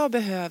 Ja, men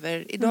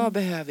idag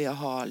behöver jag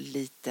ha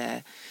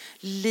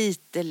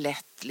lite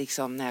lätt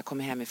liksom, när jag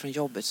kommer hem från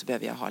jobbet så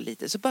behöver jag ha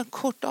lite. Så bara en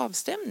kort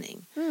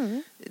avstämning.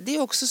 Det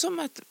är också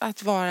som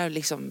att vara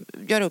liksom,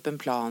 göra upp en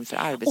plan för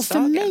arbetsdagen. Och för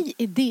mig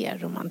är det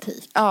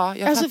romantik. Ja,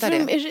 jag fattar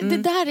det. Det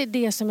där är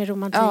det som är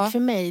romantik för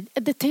mig.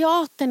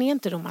 Teatern är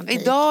inte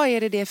romantik. Idag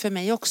är det för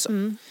mig också.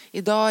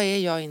 Idag är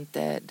jag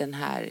inte den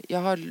här, jag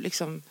har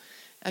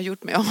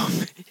gjort mig om.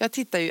 Jag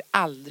tittar ju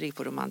aldrig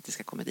på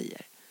romantiska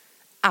komedier.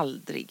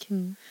 Aldrig.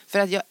 För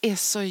att jag är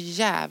så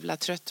jävla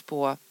trött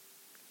på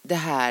det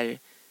här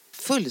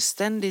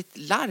fullständigt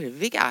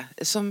larviga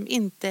som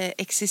inte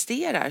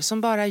existerar,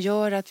 som bara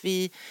gör att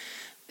vi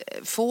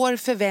får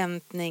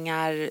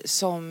förväntningar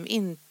som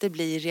inte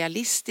blir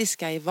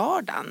realistiska i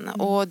vardagen.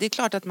 Och det är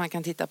klart att man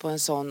kan titta på en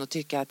sån och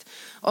tycka att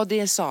det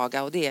är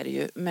saga, och det är det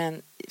ju.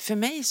 Men för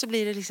mig så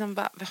blir det liksom,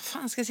 vad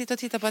fan ska jag sitta och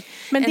titta på att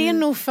men det är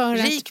nog för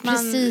rik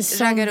man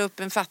raggar upp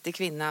en fattig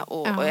kvinna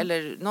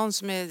eller någon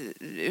som är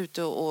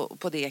ute och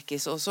på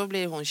dekis, och så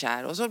blir hon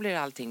kär och så blir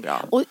allting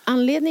bra. Och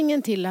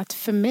anledningen till att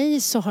för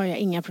mig så har jag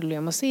inga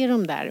problem att se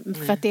dem där,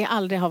 för att det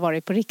aldrig har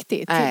varit på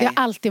riktigt. Det har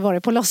alltid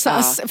varit på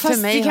låtsas. Fast för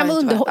mig det kan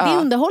vara det är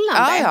underhållande.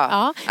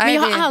 Men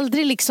jag har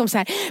aldrig liksom så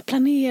här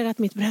planerat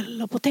mitt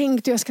bröllop och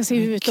tänkt hur jag ska se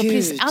ut och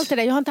allt det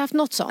där. Jag har inte haft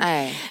något sånt.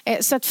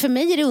 Så att för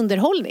mig är det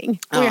underhållning.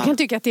 Och jag kan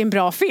tycka att det är en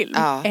bra film.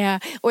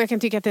 Och jag kan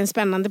tycka att det är en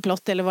spännande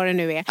plott eller vad det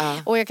nu är.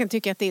 Och jag kan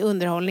tycka att det är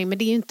underhållning, men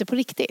det är ju inte på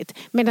riktigt.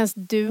 Medan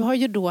du har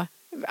ju då,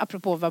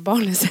 apropå vad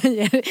barnen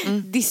säger,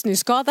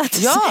 Disney-skadat.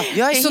 Ja,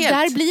 jag är så helt...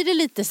 där blir det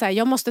lite så här,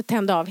 jag måste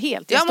tända av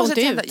helt.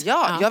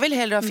 Jag vill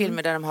hellre ha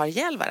filmer där de har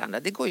ihjäl varandra.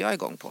 Det går jag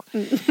igång på.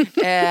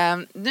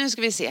 Nu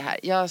ska vi se här.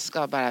 Jag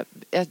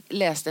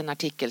läste en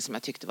artikel som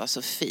jag tyckte var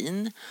så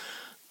fin.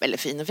 Eller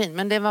fin,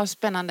 men det var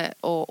spännande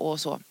och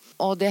så.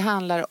 Och det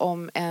handlar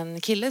om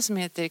en kille som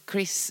heter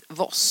Chris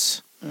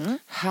Voss.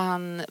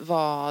 Han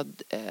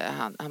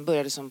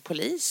började som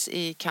polis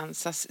i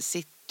Kansas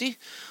City,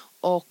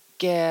 och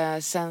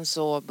sen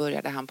så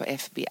började han på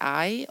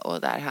FBI,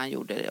 och där han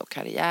gjorde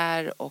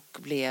karriär och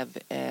blev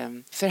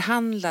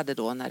förhandlade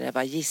då när det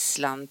var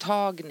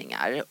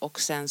gisslantagningar, och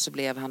sen så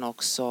blev han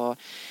också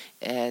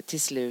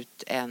till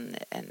slut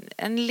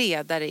en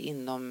ledare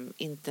inom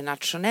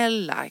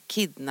internationella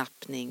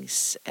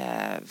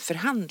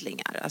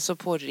kidnappningsförhandlingar. Alltså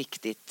på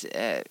riktigt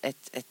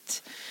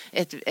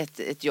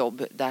ett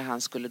jobb där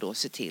han skulle då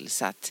se till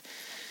så att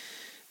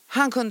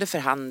han kunde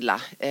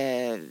förhandla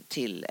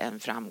till en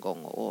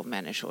framgång och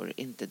människor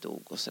inte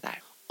dog och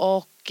sådär.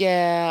 Och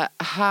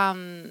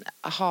han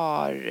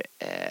har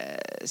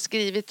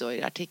skrivit då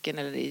i artikeln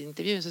eller i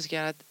intervjun, så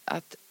skrev han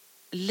att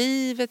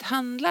livet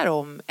handlar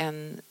om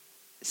en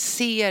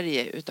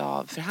serie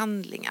utav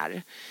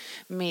förhandlingar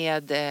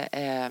med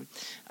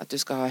att du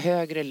ska ha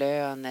högre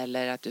lön,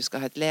 eller att du ska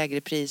ha ett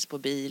lägre pris på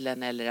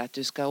bilen, eller att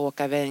du ska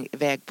åka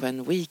iväg på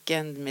en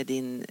weekend med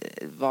din,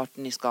 vart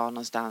ni ska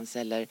någonstans,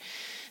 eller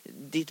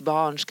ditt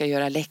barn ska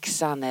göra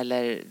läxan,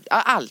 eller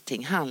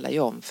allting handlar ju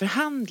om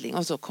förhandling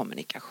och så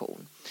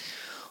kommunikation.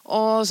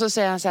 Och så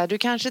säger han så här: du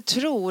kanske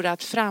tror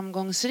att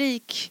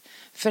framgångsrik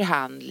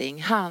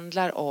förhandling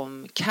handlar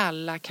om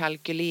kalla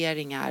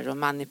kalkyleringar och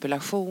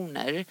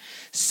manipulationer,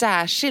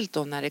 särskilt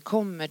då när det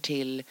kommer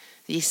till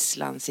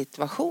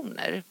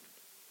gisslansituationer.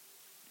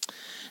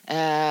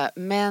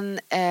 Men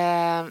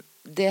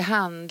det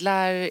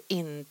handlar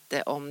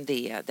inte om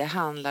det. Det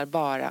handlar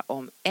bara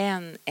om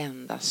en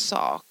enda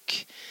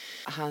sak.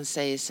 Han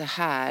säger så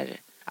här: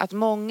 att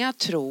många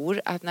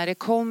tror att när det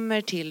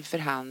kommer till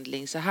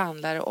förhandling så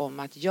handlar det om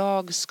att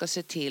jag ska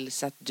se till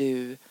så att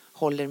du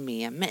håller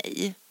med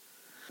mig.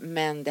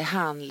 Men det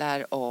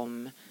handlar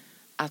om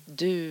att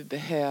du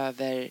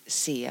behöver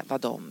se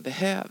vad de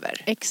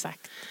behöver.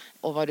 Exakt.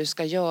 Och vad du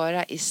ska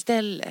göra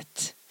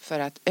istället för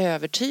att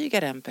övertyga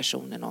den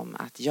personen om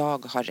att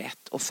jag har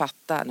rätt och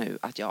fatta nu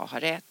att jag har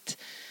rätt,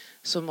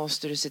 så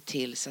måste du se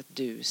till så att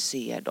du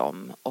ser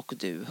dem och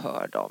du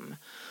hör dem.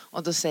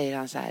 Och då säger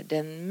han så här: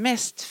 den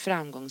mest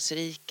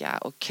framgångsrika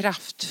och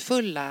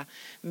kraftfulla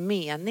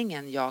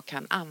meningen jag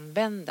kan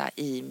använda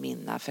i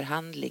mina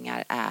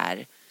förhandlingar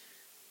är: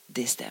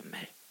 det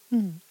stämmer.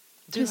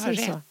 Du precis har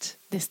så. rätt.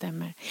 Det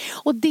stämmer.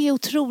 Och det är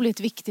otroligt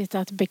viktigt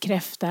att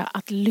bekräfta,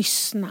 att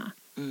lyssna.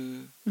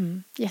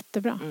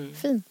 Jättebra.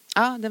 Fin.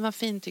 Ja, den var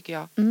fin tycker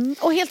jag.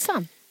 Och helt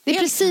sant. Det är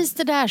Helt precis sant.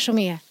 det där som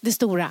är det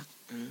stora.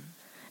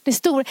 Det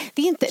stora.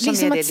 Det är inte Som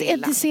liksom är det att lilla.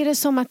 inte se det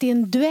som att det är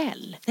en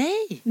duell.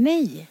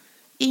 Nej.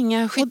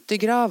 Inga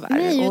skyttegravar.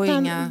 Nej, och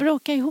utan inga...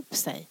 bråka ihop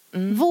sig.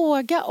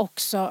 Våga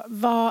också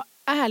vara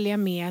ärliga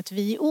med att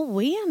vi är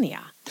oeniga.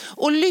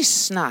 Och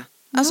lyssna.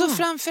 Alltså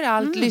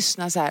framförallt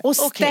lyssna så här. Och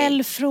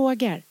ställ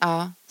frågor.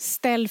 Ja.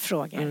 Ställ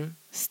frågor.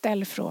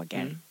 Ställ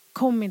frågor.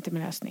 Kom inte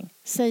med lösning.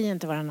 Säg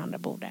inte vad den andra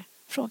borde.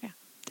 Fråga.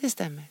 Det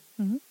stämmer.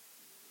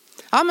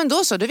 Ja, men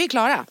då så, då är vi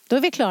klara. Då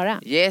är vi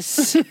klara.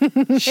 Yes.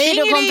 Hej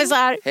då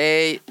kompisar.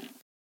 Hej.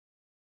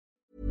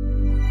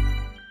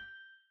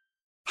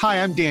 Hi,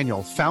 I'm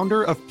Daniel,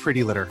 founder of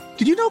Pretty Litter.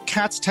 Did you know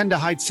cats tend to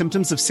hide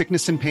symptoms of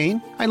sickness and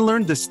pain? I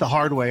learned this the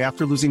hard way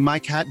after losing my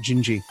cat,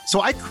 Gingy. So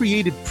I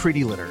created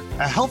Pretty Litter,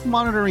 a health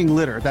monitoring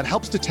litter that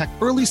helps detect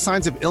early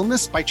signs of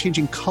illness by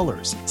changing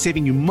colors,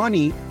 saving you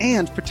money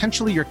and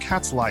potentially your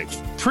cat's life.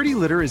 Pretty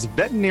Litter is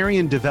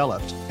veterinarian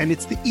developed, and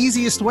it's the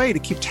easiest way to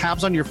keep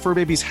tabs on your fur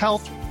baby's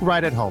health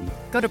right at home.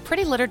 Go to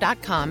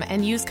prettylitter.com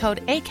and use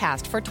code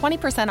ACAST for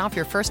 20% off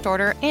your first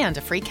order and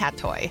a free cat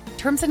toy.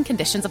 Terms and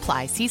conditions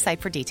apply. See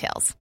site for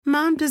details.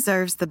 Mom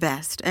deserves the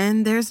best,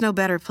 and there's no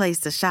better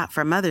place to shop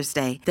for Mother's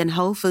Day than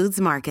Whole Foods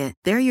Market.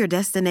 They're your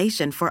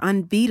destination for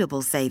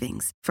unbeatable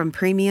savings, from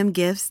premium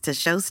gifts to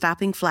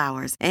show-stopping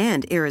flowers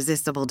and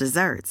irresistible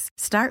desserts.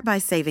 Start by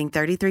saving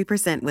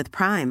 33% with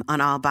Prime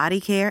on all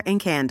body care and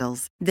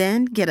candles.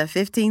 Then get a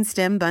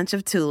 15-stem bunch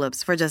of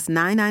tulips for just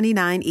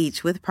 $9.99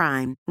 each with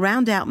Prime.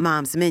 Round out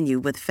Mom's menu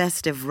with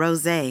festive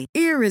rosé,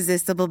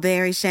 irresistible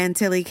berry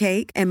chantilly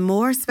cake, and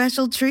more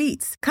special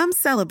treats. Come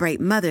celebrate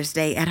Mother's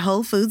Day at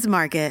Whole Foods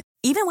Market.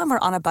 Even when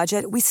we're on a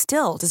budget, we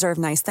still deserve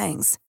nice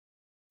things.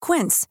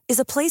 Quince is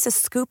a place to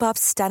scoop up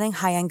stunning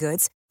high-end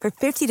goods for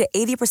 50 to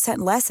 80%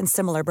 less than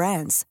similar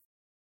brands.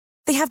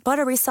 They have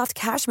buttery soft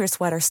cashmere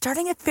sweaters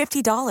starting at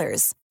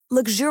 $50,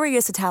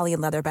 luxurious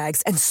Italian leather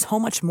bags, and so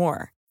much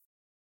more.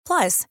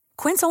 Plus,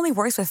 Quince only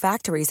works with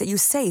factories that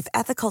use safe,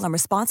 ethical, and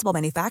responsible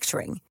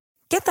manufacturing.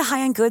 Get the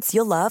high-end goods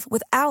you'll love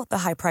without the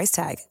high price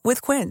tag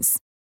with Quince.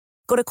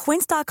 Go to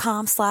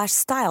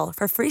quince.com/style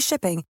for free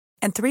shipping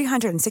and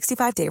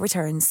 365-day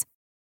returns.